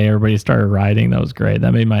next day everybody started rioting. That was great.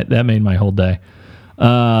 That made my whole day.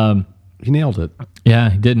 He nailed it.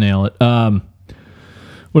 Yeah, he did nail it.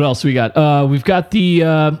 What else we got? We've got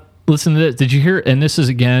the listen to this. Did you hear? And this is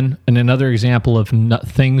again another example of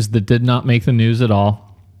things that did not make the news at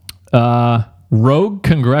all. Rogue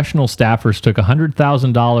congressional staffers took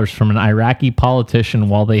 $100,000 from an Iraqi politician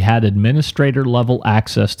while they had administrator-level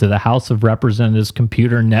access to the House of Representatives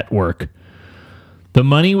computer network. The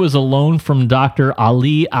money was a loan from Dr.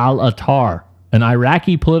 Ali al-Attar, an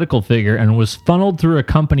Iraqi political figure, and was funneled through a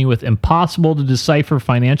company with impossible-to-decipher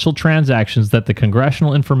financial transactions that the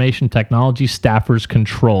Congressional Information Technology staffers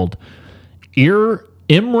controlled. Imran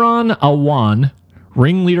Awan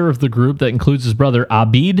ringleader of the group that includes his brother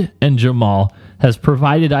Abid and Jamal, has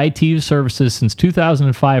provided IT services since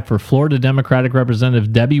 2005 for Florida Democratic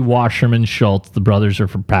Representative Debbie Wasserman Schultz. The brothers are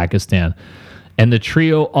from Pakistan. And the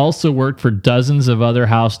trio also worked for dozens of other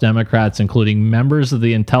House Democrats, including members of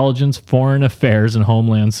the Intelligence, Foreign Affairs, and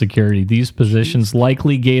Homeland Security. These positions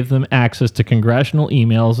likely gave them access to congressional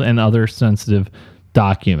emails and other sensitive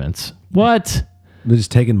documents. What? They're just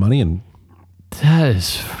taking money and... That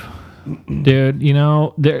is... Dude, you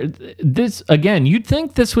know, this again. You'd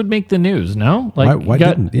think this would make the news, no? Like, why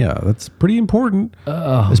didn't? Yeah, that's pretty important.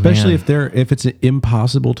 Especially if it's an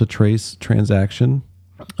impossible to trace transaction.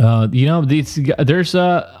 You know, there's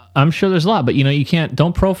I'm sure there's a lot, but you know, you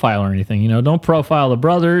don't profile or anything. You know, don't profile the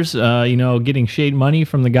brothers. You know, getting shade money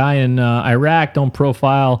from the guy in Iraq. Don't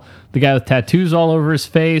profile the guy with tattoos all over his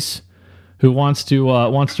face who wants to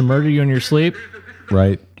murder you in your sleep.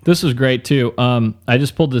 Right. This was great too. I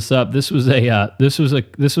just pulled this up. This was a guy this is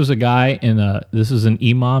an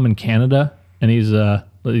imam in Canada, and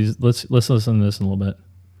let's listen to this in a little bit.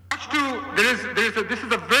 This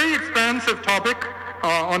is a very expansive topic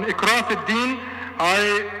on Ikrah ad-Din.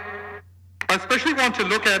 I especially want to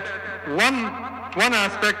look at one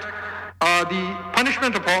aspect, the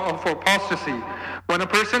punishment of apostasy. When a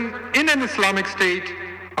person in an Islamic state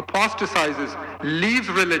apostatizes, leaves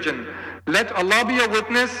religion, let Allah be a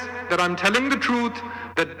witness that I'm telling the truth,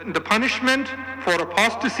 that the punishment for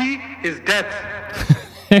apostasy is death.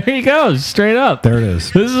 There he goes, straight up. There it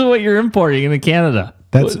is. This is what you're importing into Canada.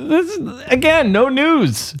 This is, again, no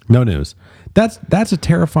news. No news. That's a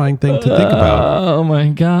terrifying thing to think about. Oh my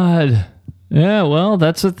God. Yeah, well,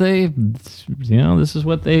 that's what this is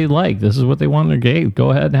what they like. This is what they want in their game.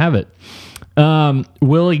 Go ahead and have it.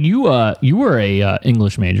 Will, you were a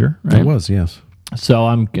English major, right? I was, yes.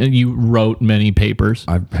 So you wrote many papers.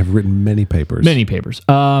 I have written many papers. Many papers.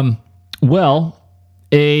 Well,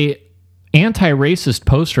 a anti-racist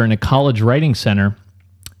poster in a college writing center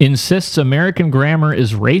insists American grammar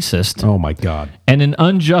is racist. Oh my God. And an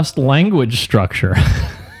unjust language structure.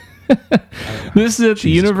 This is at the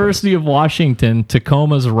University of Washington,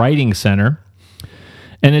 Tacoma's Writing Center.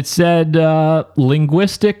 And it said,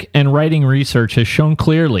 linguistic and writing research has shown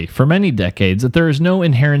clearly for many decades that there is no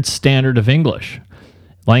inherent standard of English.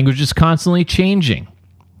 Language is constantly changing.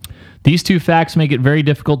 These two facts make it very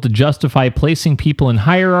difficult to justify placing people in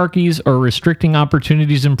hierarchies or restricting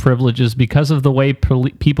opportunities and privileges because of the way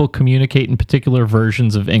people communicate in particular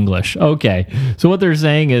versions of English. Okay, so what they're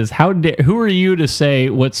saying is, who are you to say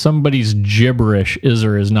what somebody's gibberish is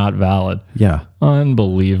or is not valid? Yeah.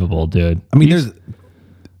 Unbelievable, dude. I mean,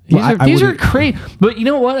 these are crazy. But you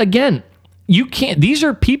know what? Again, you can't. These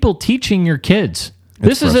are people teaching your kids.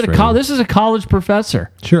 This is a college professor.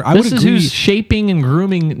 Sure, this is who's shaping and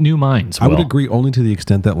grooming new minds. I would agree only to the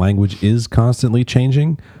extent that language is constantly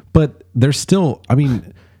changing, but there's still. I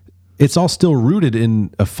mean, it's all still rooted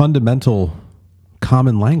in a fundamental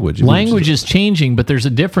common language. Language is changing, but there's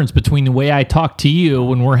a difference between the way I talk to you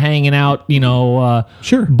when we're hanging out,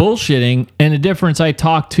 sure, bullshitting, and a difference I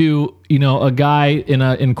talk to, a guy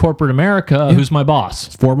in corporate America who's my boss.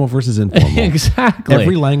 It's formal versus informal. Exactly.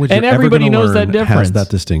 Every language and everybody knows that difference. Has that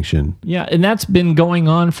distinction. Yeah, and that's been going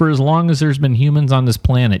on for as long as there's been humans on this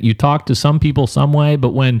planet. You talk to some people some way, but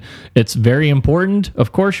when it's very important,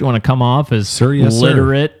 of course you want to come off as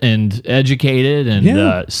literate and educated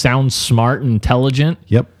and sound smart and intelligent.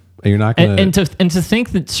 Yep. You're not gonna and to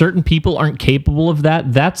think that certain people aren't capable of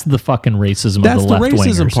that's the fucking racism of the left-wingers.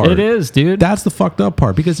 That's the racism part. It is, dude. That's the fucked up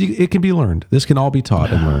part because it can be learned. This can all be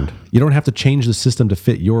taught and learned. You don't have to change the system to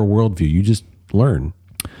fit your worldview. You just learn.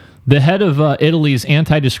 The head of Italy's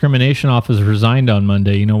anti-discrimination office resigned on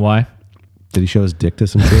Monday. You know why? Did he show his dick to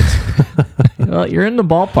some kids? Well, you're in the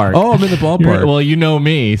ballpark. Oh, I'm in the ballpark. Well, you know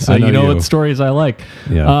me, so you know what stories I like.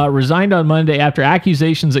 Yeah. Resigned on Monday after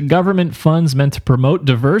accusations that government funds meant to promote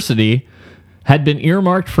diversity had been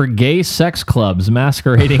earmarked for gay sex clubs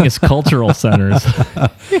masquerading as cultural centers.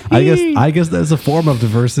 I guess that's a form of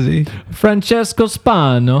diversity. Francesco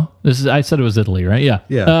Spano. I said it was Italy, right? Yeah.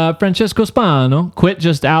 Yeah. Francesco Spano quit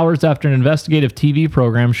just hours after an investigative TV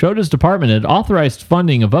program showed his department had authorized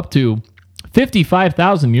funding of up to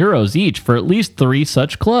 55,000 euros each for at least 3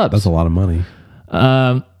 such clubs. That's a lot of money.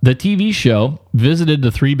 The TV show visited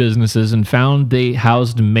the 3 businesses and found they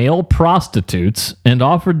housed male prostitutes and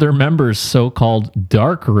offered their members so-called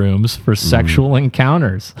dark rooms for sexual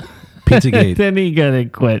encounters. Pizzagate. Then he got to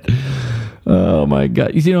quit. Oh my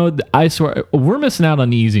God! I swear we're missing out on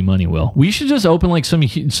the easy money. Will we should just open like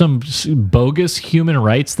some bogus human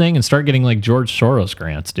rights thing and start getting like George Soros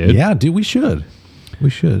grants, dude? Yeah, dude, we should. We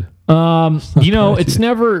should.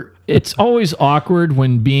 It's always awkward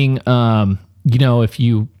when being you know, if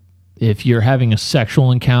you're having a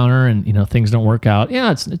sexual encounter and, you know, things don't work out,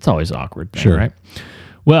 yeah, it's always awkward thing, Sure. right?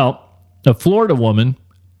 Well, a Florida woman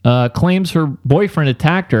claims her boyfriend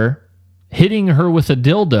attacked her, hitting her with a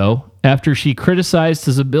dildo after she criticized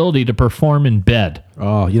his ability to perform in bed.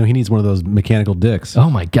 Oh, you know, he needs one of those mechanical dicks. Oh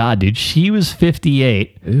my God, dude. She was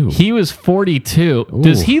 58. Ew. He was 42.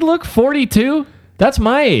 Does Ooh. he look 42? That's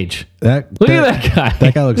my age. Look at that guy.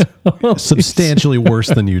 That guy looks substantially worse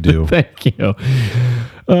than you do. Thank you.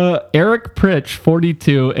 Eric Pritch,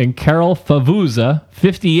 42, and Carol Favuza,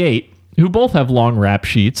 58, who both have long rap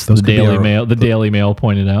sheets. Those The could be Daily Mail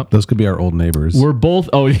pointed out. Those could be our old neighbors. We're both.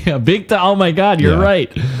 Oh yeah, big time. Oh my God, you're Yeah.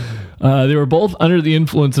 right. They were both under the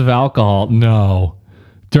influence of alcohol. No,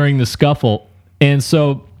 during the scuffle, and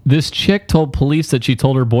so this chick told police that she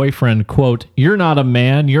told her boyfriend, "quote You're not a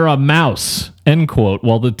man, you're a mouse." End quote.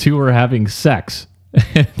 While the two were having sex.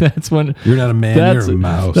 That's when You're not a man, you're a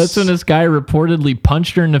mouse. That's when this guy reportedly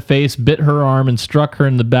punched her in the face, bit her arm, and struck her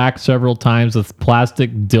in the back several times with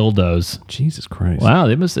plastic dildos. Jesus Christ. Wow,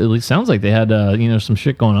 they must. At least sounds like they had you know, some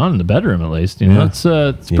shit going on in the bedroom. At least, you know, Yeah.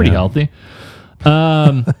 it's pretty Yeah. healthy.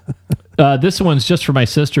 This one's just for my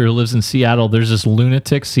sister who lives in Seattle. There's this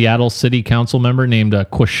lunatic Seattle City Council member named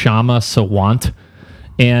Kwashama Sawant,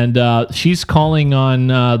 and she's calling on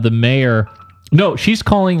the mayor. No, she's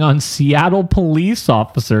calling on Seattle police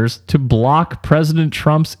officers to block President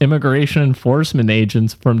Trump's immigration enforcement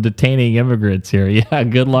agents from detaining immigrants here. Yeah,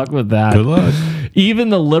 good luck with that. Good luck. Even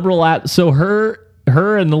the liberal so her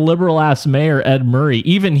and the liberal ass mayor Ed Murray,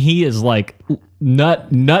 even he is like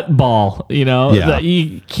nutball, you know. Yeah. That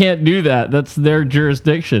you can't do that. That's their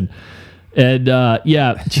jurisdiction. And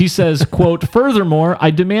yeah, she says, quote, "Furthermore,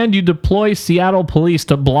 I demand you deploy Seattle police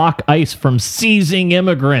to block ICE from seizing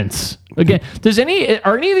immigrants." Again,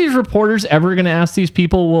 are any of these reporters ever going to ask these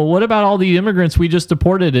people, well, what about all the immigrants we just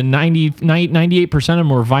deported and 98% of them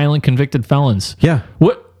were violent convicted felons? Yeah.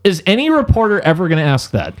 What is any reporter ever going to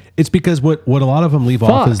ask that? It's because what a lot of them leave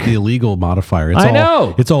off is Fuck. the illegal modifier. I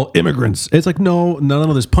know. It's all immigrants. It's like, no.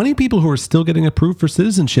 There's plenty of people who are still getting approved for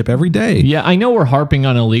citizenship every day. Yeah, I know we're harping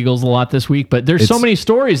on illegals a lot this week, but there's so many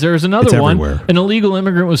stories. There's another it's one. everywhere. An illegal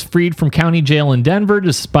immigrant was freed from county jail in Denver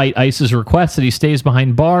despite ICE's request that he stays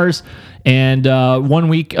behind bars. And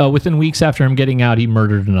within weeks after him getting out, he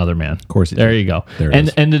murdered another man. Of course he there did. you go. There it and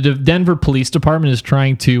is. and the Denver Police Department is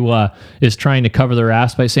trying to cover their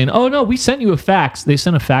ass by saying, "Oh no, we sent you a fax." They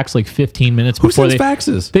sent a fax like 15 minutes Who before sends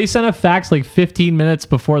faxes? They sent a fax like 15 minutes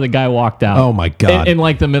before the guy walked out. Oh, my God. In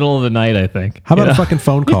like the middle of the night, I think. How about You a know? fucking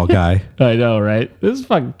phone call guy? I know, right? This is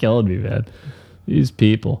fucking killing me, man. These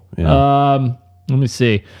people. Yeah. Let me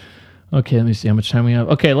see. Okay, let me see how much time we have.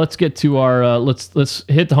 Okay, let's get to our let's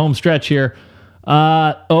hit the home stretch here.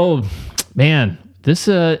 Oh man, this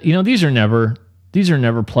you know, these are never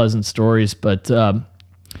pleasant stories, but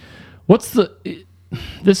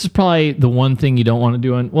this is probably the one thing you don't want to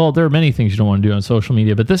do well, there are many things you don't want to do on social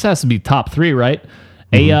media, but this has to be top 3, right?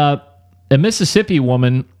 A Mississippi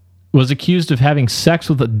woman was accused of having sex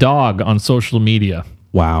with a dog on social media.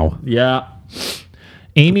 Wow. Yeah.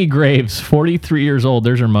 Amy Graves, 43 years old.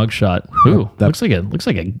 There's her mugshot. Ooh, looks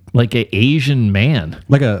like a Asian man.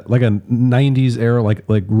 Like a 90s era, like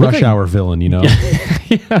Rush like- Hour villain, you know?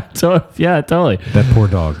 Yeah, totally. That poor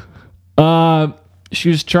dog. She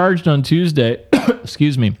was charged on Tuesday,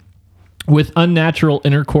 excuse me, with unnatural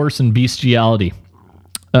intercourse and bestiality.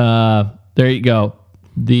 There you go.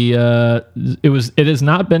 It has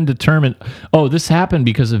not been determined. Oh, this happened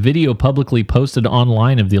because a video publicly posted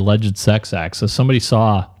online of the alleged sex act. So somebody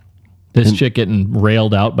saw this chick getting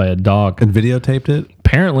railed out by a dog. And videotaped it?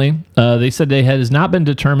 Apparently, they said it has not been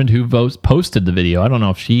determined who posted the video. I don't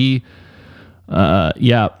know if she. The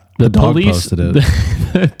dog police posted it.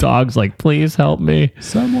 The dog's like, please help me.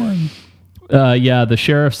 Someone. The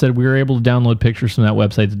sheriff said we were able to download pictures from that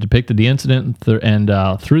website that depicted the incident, and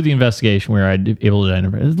through the investigation, we were able to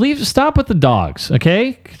identify. Stop with the dogs,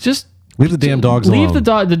 okay? Just Leave the damn dogs leave alone. the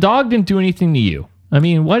dog. The dog didn't do anything to you. I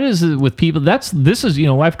mean, what is it with people? This is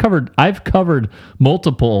I've covered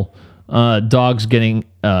multiple dogs getting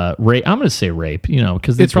rape. I'm going to say rape,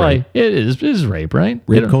 because It's rape. it is rape, right?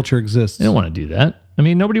 Rape culture exists. They don't want to do that. I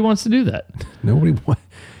mean, nobody wants to do that. Nobody.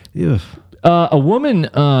 Ugh. A woman,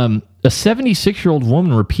 a 76-year-old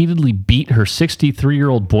woman, repeatedly beat her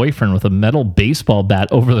 63-year-old boyfriend with a metal baseball bat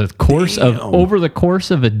over the course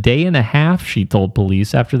of a day and a half. She told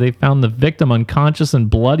police after they found the victim unconscious and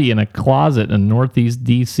bloody in a closet in a Northeast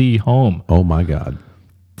DC home. Oh my God.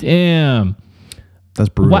 Damn. That's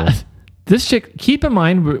brutal. What? This chick. Keep in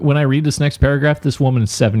mind when I read this next paragraph, this woman is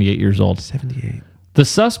 78 years old. 78. The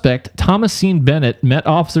suspect, Thomasine Bennett, met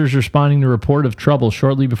officers responding to a report of trouble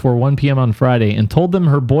shortly before 1 p.m. on Friday and told them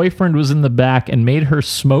her boyfriend was in the back and made her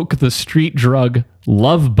smoke the street drug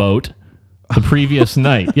Love Boat the previous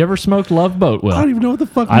night. You ever smoked Love Boat, Will? I don't even know what the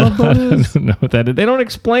fuck Love Boat is. I don't know what that is. They don't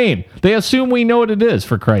explain. They assume we know what it is,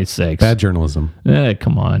 for Christ's sakes. Bad journalism.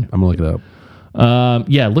 Come on. I'm going to look it up.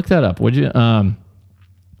 Yeah, look that up, would you?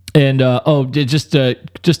 Just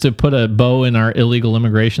to put a bow in our illegal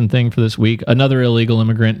immigration thing for this week, another illegal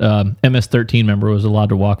immigrant, MS-13 member, was allowed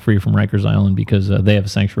to walk free from Rikers Island because they have a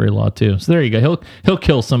sanctuary law too. So there you go. He'll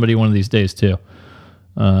kill somebody one of these days too.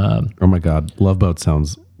 Oh my God, Love Boat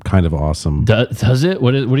sounds kind of awesome. Does it?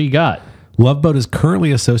 What do you got? Love Boat is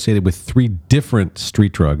currently associated with 3 different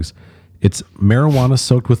street drugs. It's marijuana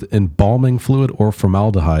soaked with embalming fluid or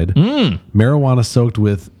formaldehyde, marijuana soaked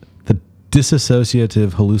with the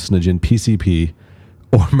dissociative hallucinogen PCP,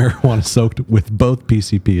 or marijuana soaked with both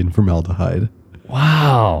PCP and formaldehyde.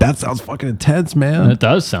 Wow. That sounds fucking intense, man. That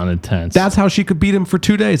does sound intense. That's how she could beat him for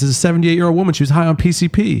 2 days. As a 78-year-old woman, she was high on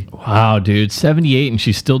PCP. Wow, dude. 78 and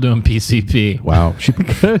she's still doing PCP. Wow. She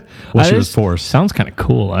was forced. Sounds kind of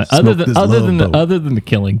cool. Other than the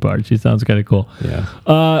killing part, she sounds kind of cool. Yeah.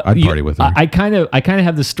 I'd party with her. I kind of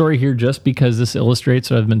have this story here just because this illustrates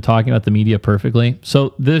what I've been talking about the media perfectly.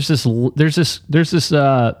 So there's this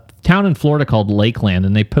town in Florida called Lakeland,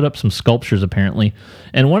 and they put up some sculptures apparently.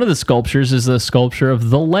 And one of the sculptures is the sculpture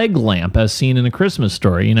of the leg lamp as seen in A Christmas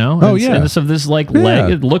Story, you know? Oh, yeah. And this of this leg.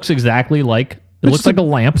 It looks exactly like looks like a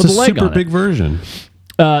lamp with a leg on it. It's a super big version.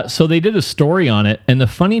 So they did a story on it, and the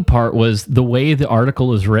funny part was the way the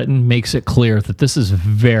article is written makes it clear that this is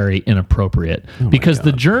very inappropriate because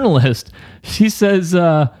the journalist, she says,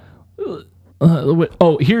 this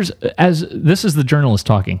is the journalist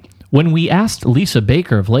talking. When we asked Lisa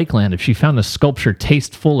Baker of Lakeland if she found the sculpture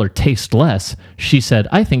tasteful or tasteless, she said,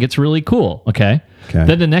 "I think it's really cool." Okay.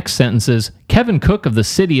 Then the next sentence is, Kevin Cook of the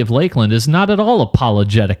city of Lakeland is not at all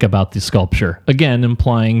apologetic about the sculpture. Again,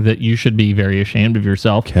 implying that you should be very ashamed of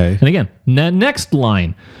yourself. Okay. And again, next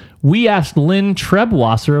line. We asked Lynn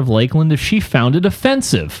Trebwasser of Lakeland if she found it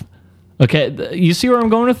offensive. Okay. You see where I'm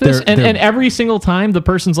going with this? And every single time the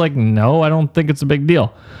person's like, no, I don't think it's a big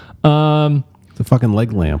deal. The fucking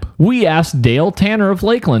leg lamp. We asked Dale Tanner of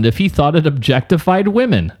Lakeland if he thought it objectified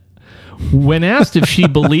women. When asked if she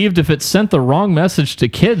believed if it sent the wrong message to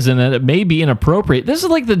kids and that it may be inappropriate, this is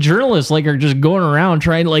like the journalists are just going around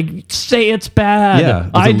trying to say it's bad. Yeah,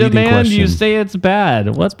 I demand you say it's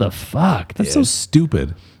bad. What the fuck? That's so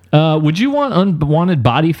stupid. Would you want unwanted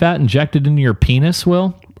body fat injected into your penis,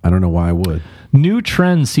 Will? I don't know why I would. New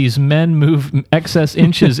trend sees men move excess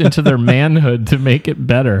inches into their manhood to make it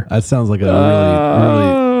better. That sounds like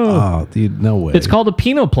a dude, no way. It's called a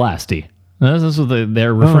penoplasty. That's what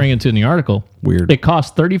they're referring to in the article. Weird. It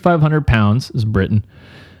costs 3,500 pounds, is Britain.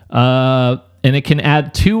 And it can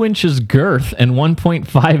add 2 inches girth and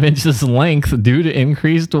 1.5 inches length due to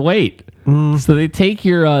increased weight. So they take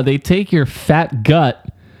your fat gut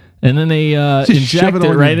and then they inject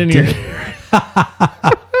it right in your...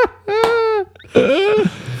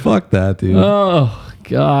 Fuck that, dude. Oh,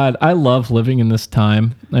 God. I love living in this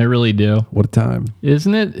time. I really do. What a time.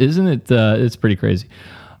 Isn't it? It's pretty crazy.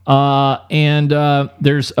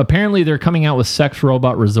 There's apparently they're coming out with sex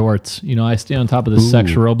robot resorts. You know, I stay on top of the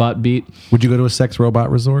sex robot beat. Would you go to a sex robot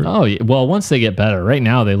resort? Oh, yeah. Well, once they get better. Right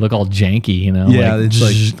now they look all janky, you know. Yeah, it's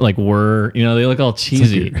like they look all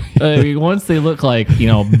cheesy. Once they look like,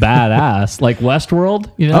 badass, like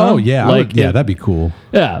Westworld, you know. Oh, yeah. That'd be cool.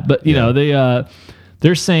 Yeah, but you know,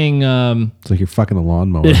 they're saying it's like you're fucking a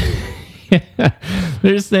lawnmower.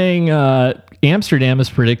 They're saying Amsterdam is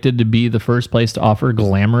predicted to be the first place to offer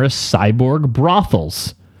glamorous cyborg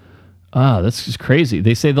brothels. That's just crazy.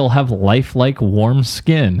 They say they'll have lifelike warm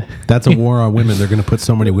skin. That's a war on women. They're going to put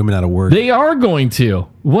so many women out of work. They are going to.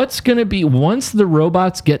 What's going to be once the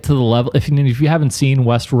robots get to the level? If you haven't seen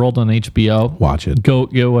Westworld on HBO, watch it. Go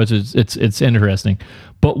watch it. It's interesting.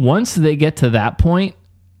 But once they get to that point,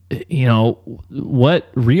 what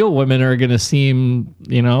real women are going to seem,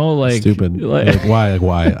 like stupid. Like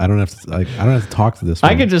why? I don't have to talk to this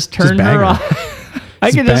one. I could just turn her off.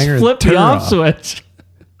 I could just flip the off switch.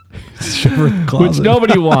 Which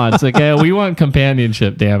nobody wants. Okay, we want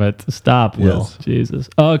companionship. Damn it! Stop, Will. Yes. Jesus.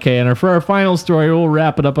 Okay, and for our final story, we'll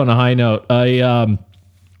wrap it up on a high note.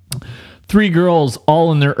 3 girls,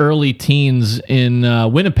 all in their early teens in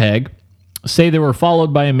Winnipeg, say they were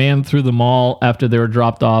followed by a man through the mall after they were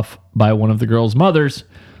dropped off by one of the girls' mothers.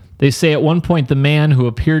 They say at one point the man, who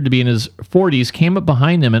appeared to be in his 40s, came up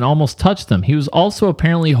behind them and almost touched them. He was also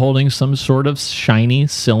apparently holding some sort of shiny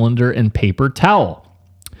cylinder and paper towel.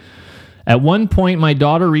 At one point, my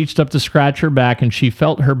daughter reached up to scratch her back, and she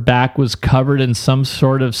felt her back was covered in some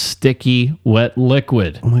sort of sticky, wet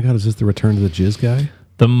liquid. Oh my God, is this the return to the jizz guy?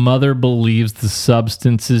 The mother believes the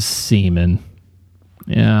substance is semen.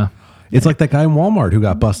 Yeah. It's like that guy in Walmart who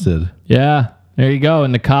got busted. Yeah. There you go.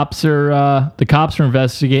 And the cops are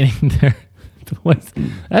investigating their...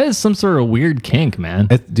 That is some sort of weird kink, man.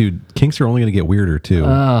 Dude, kinks are only going to get weirder too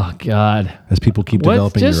Oh God! as people keep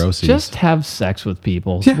developing neuroses. Just have sex with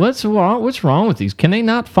people. Yeah. What's wrong with these? Can they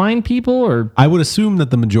not find people or? I would assume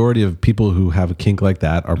that the majority of people who have a kink like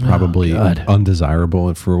that are probably God. undesirable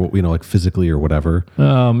and for like physically or whatever.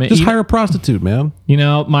 Oh man! Just hire a prostitute, man. You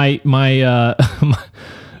know my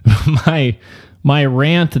my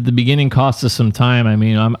rant at the beginning cost us some time. I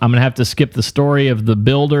mean, I'm going to have to skip the story of the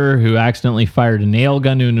builder who accidentally fired a nail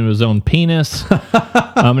gun into his own penis.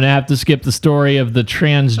 I'm going to have to skip the story of the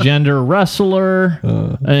transgender wrestler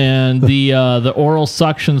and the oral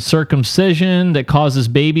suction circumcision that causes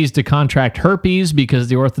babies to contract herpes because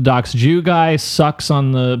the Orthodox Jew guy sucks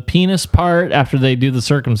on the penis part after they do the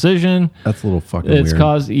circumcision. That's a little fucking It's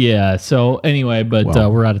weird. yeah. So anyway, but Wow.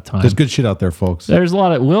 we're out of time. There's good shit out there, folks. There's a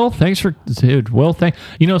lot of Will. Thanks for Will. Thank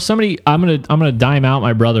somebody. I'm gonna dime out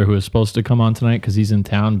my brother who was supposed to come on tonight because he's in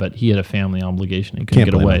town, but he had a family obligation. He couldn't Can't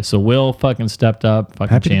get blame away. him. So Will fucking stepped up. Fucking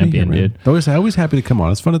Happy champion, to be here, dude. man. Always happy to come on.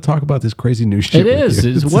 It's fun to talk about this crazy new shit. It with is.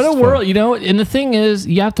 you. It's It's what a just world, fun. And the thing is,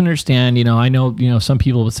 you have to understand. I know. Some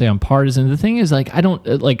people would say I'm partisan. The thing is, like, I don't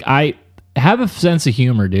like. I have a sense of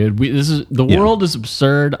humor, dude. The world is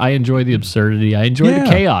absurd. I enjoy the absurdity. I enjoy the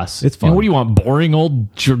chaos. It's fun. What do you want? Boring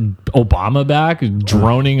old Obama back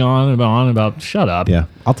droning on about. Shut up. Yeah,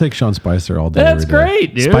 I'll take Sean Spicer all day. That's every day.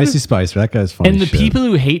 great, dude. Spicy Spicer. That guy's funny. And the shit. people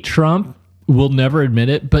who hate Trump will never admit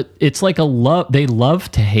it, but it's like a love. They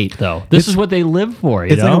love to hate, though. This is what they live for.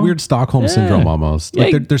 It's like a weird Stockholm syndrome almost.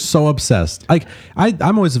 Like Yeah. they're so obsessed. Like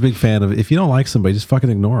I'm always a big fan of if you don't like somebody, just fucking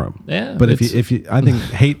ignore them. Yeah, But if you, I think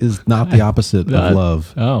hate is not the opposite of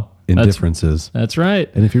love. Oh, Indifference. That's right.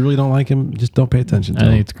 And if you really don't like him, just don't pay attention to I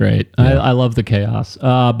him. think it's great. I love the chaos.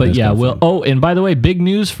 But yeah, kind of Will. fun. Oh, and by the way, big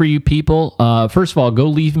news for you people. First of all, go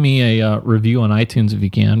leave me a review on iTunes if you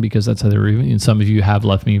can, because that's how they review. And some of you have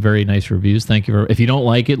left me very nice reviews. Thank you. If you don't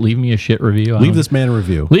like it, leave me a shit review. Leave this man a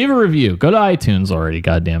review. Leave a review. Go to iTunes already.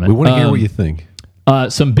 God damn it. We want to hear what you think.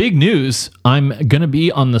 Some big news. I'm going to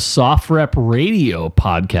be on the Soft Rep Radio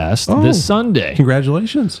podcast this Sunday.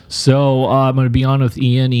 Congratulations. So I'm going to be on with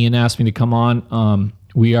Ian. Ian asked me to come on.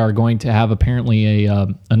 We are going to have apparently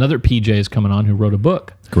another PJ is coming on who wrote a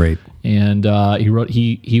book. Great. And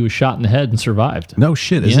he was shot in the head and survived. No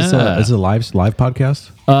shit. Is this a live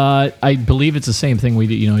podcast? I believe it's the same thing we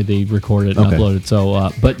did. They recorded and Okay. uploaded. So,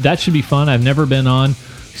 but that should be fun. I've never been on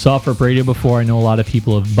Soft Rep Radio before. I know a lot of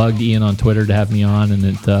people have bugged Ian on Twitter to have me on, and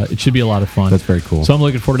it should be a lot of fun. That's very cool. So I'm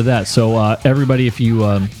looking forward to that. So everybody, if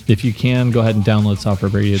you can, go ahead and download Soft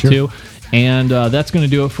Rep Radio too. And that's going to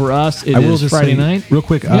do it for us. It is Friday night. Real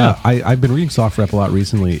quick, Yeah. I've been reading Soft Rep a lot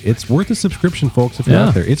recently. It's worth a subscription, folks, if you're Yeah.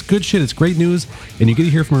 out there. It's good shit. It's great news, and you get to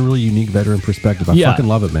hear from a really unique veteran perspective. I fucking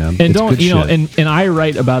love it, man. And it's don't good you know? shit. And I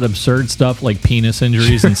write about absurd stuff like penis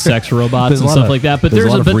injuries and sex robots There's a and lot stuff of- like that. But there's a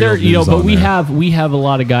lot of but real there news but on we there. have a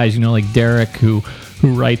lot of guys like Derek who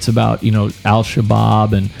writes about Al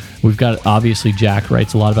Shabaab, and we've got obviously Jack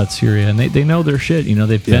writes a lot about Syria, and they know their shit.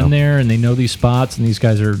 They've been there and they know these spots, and these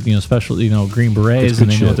guys are special Green Berets, good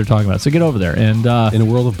and they know shit. what they're talking about. So get over there and. In a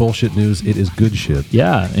world of bullshit news, it is good shit.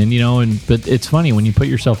 Yeah, and but it's funny when you put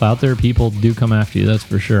yourself out there, people do come after you. That's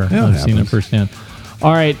for sure. Yeah, it I've seen it happens. firsthand.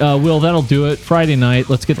 All right, Will, that'll do it. Friday night.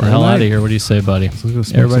 Let's get the hell night. out of here. What do you say, buddy? Let's go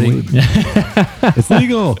smoke some weed. It's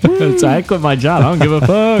legal. I quit my job. I don't give a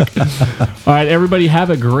fuck. All right, everybody, have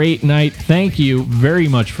a great night. Thank you very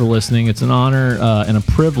much for listening. It's an honor and a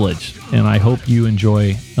privilege, and I hope you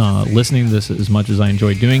enjoy listening to this as much as I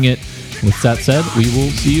enjoy doing it. With that said, we will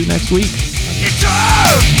see you next week.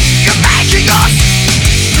 You're making us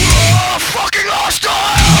fucking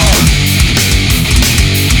hostile.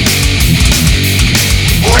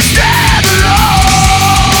 We stand alone.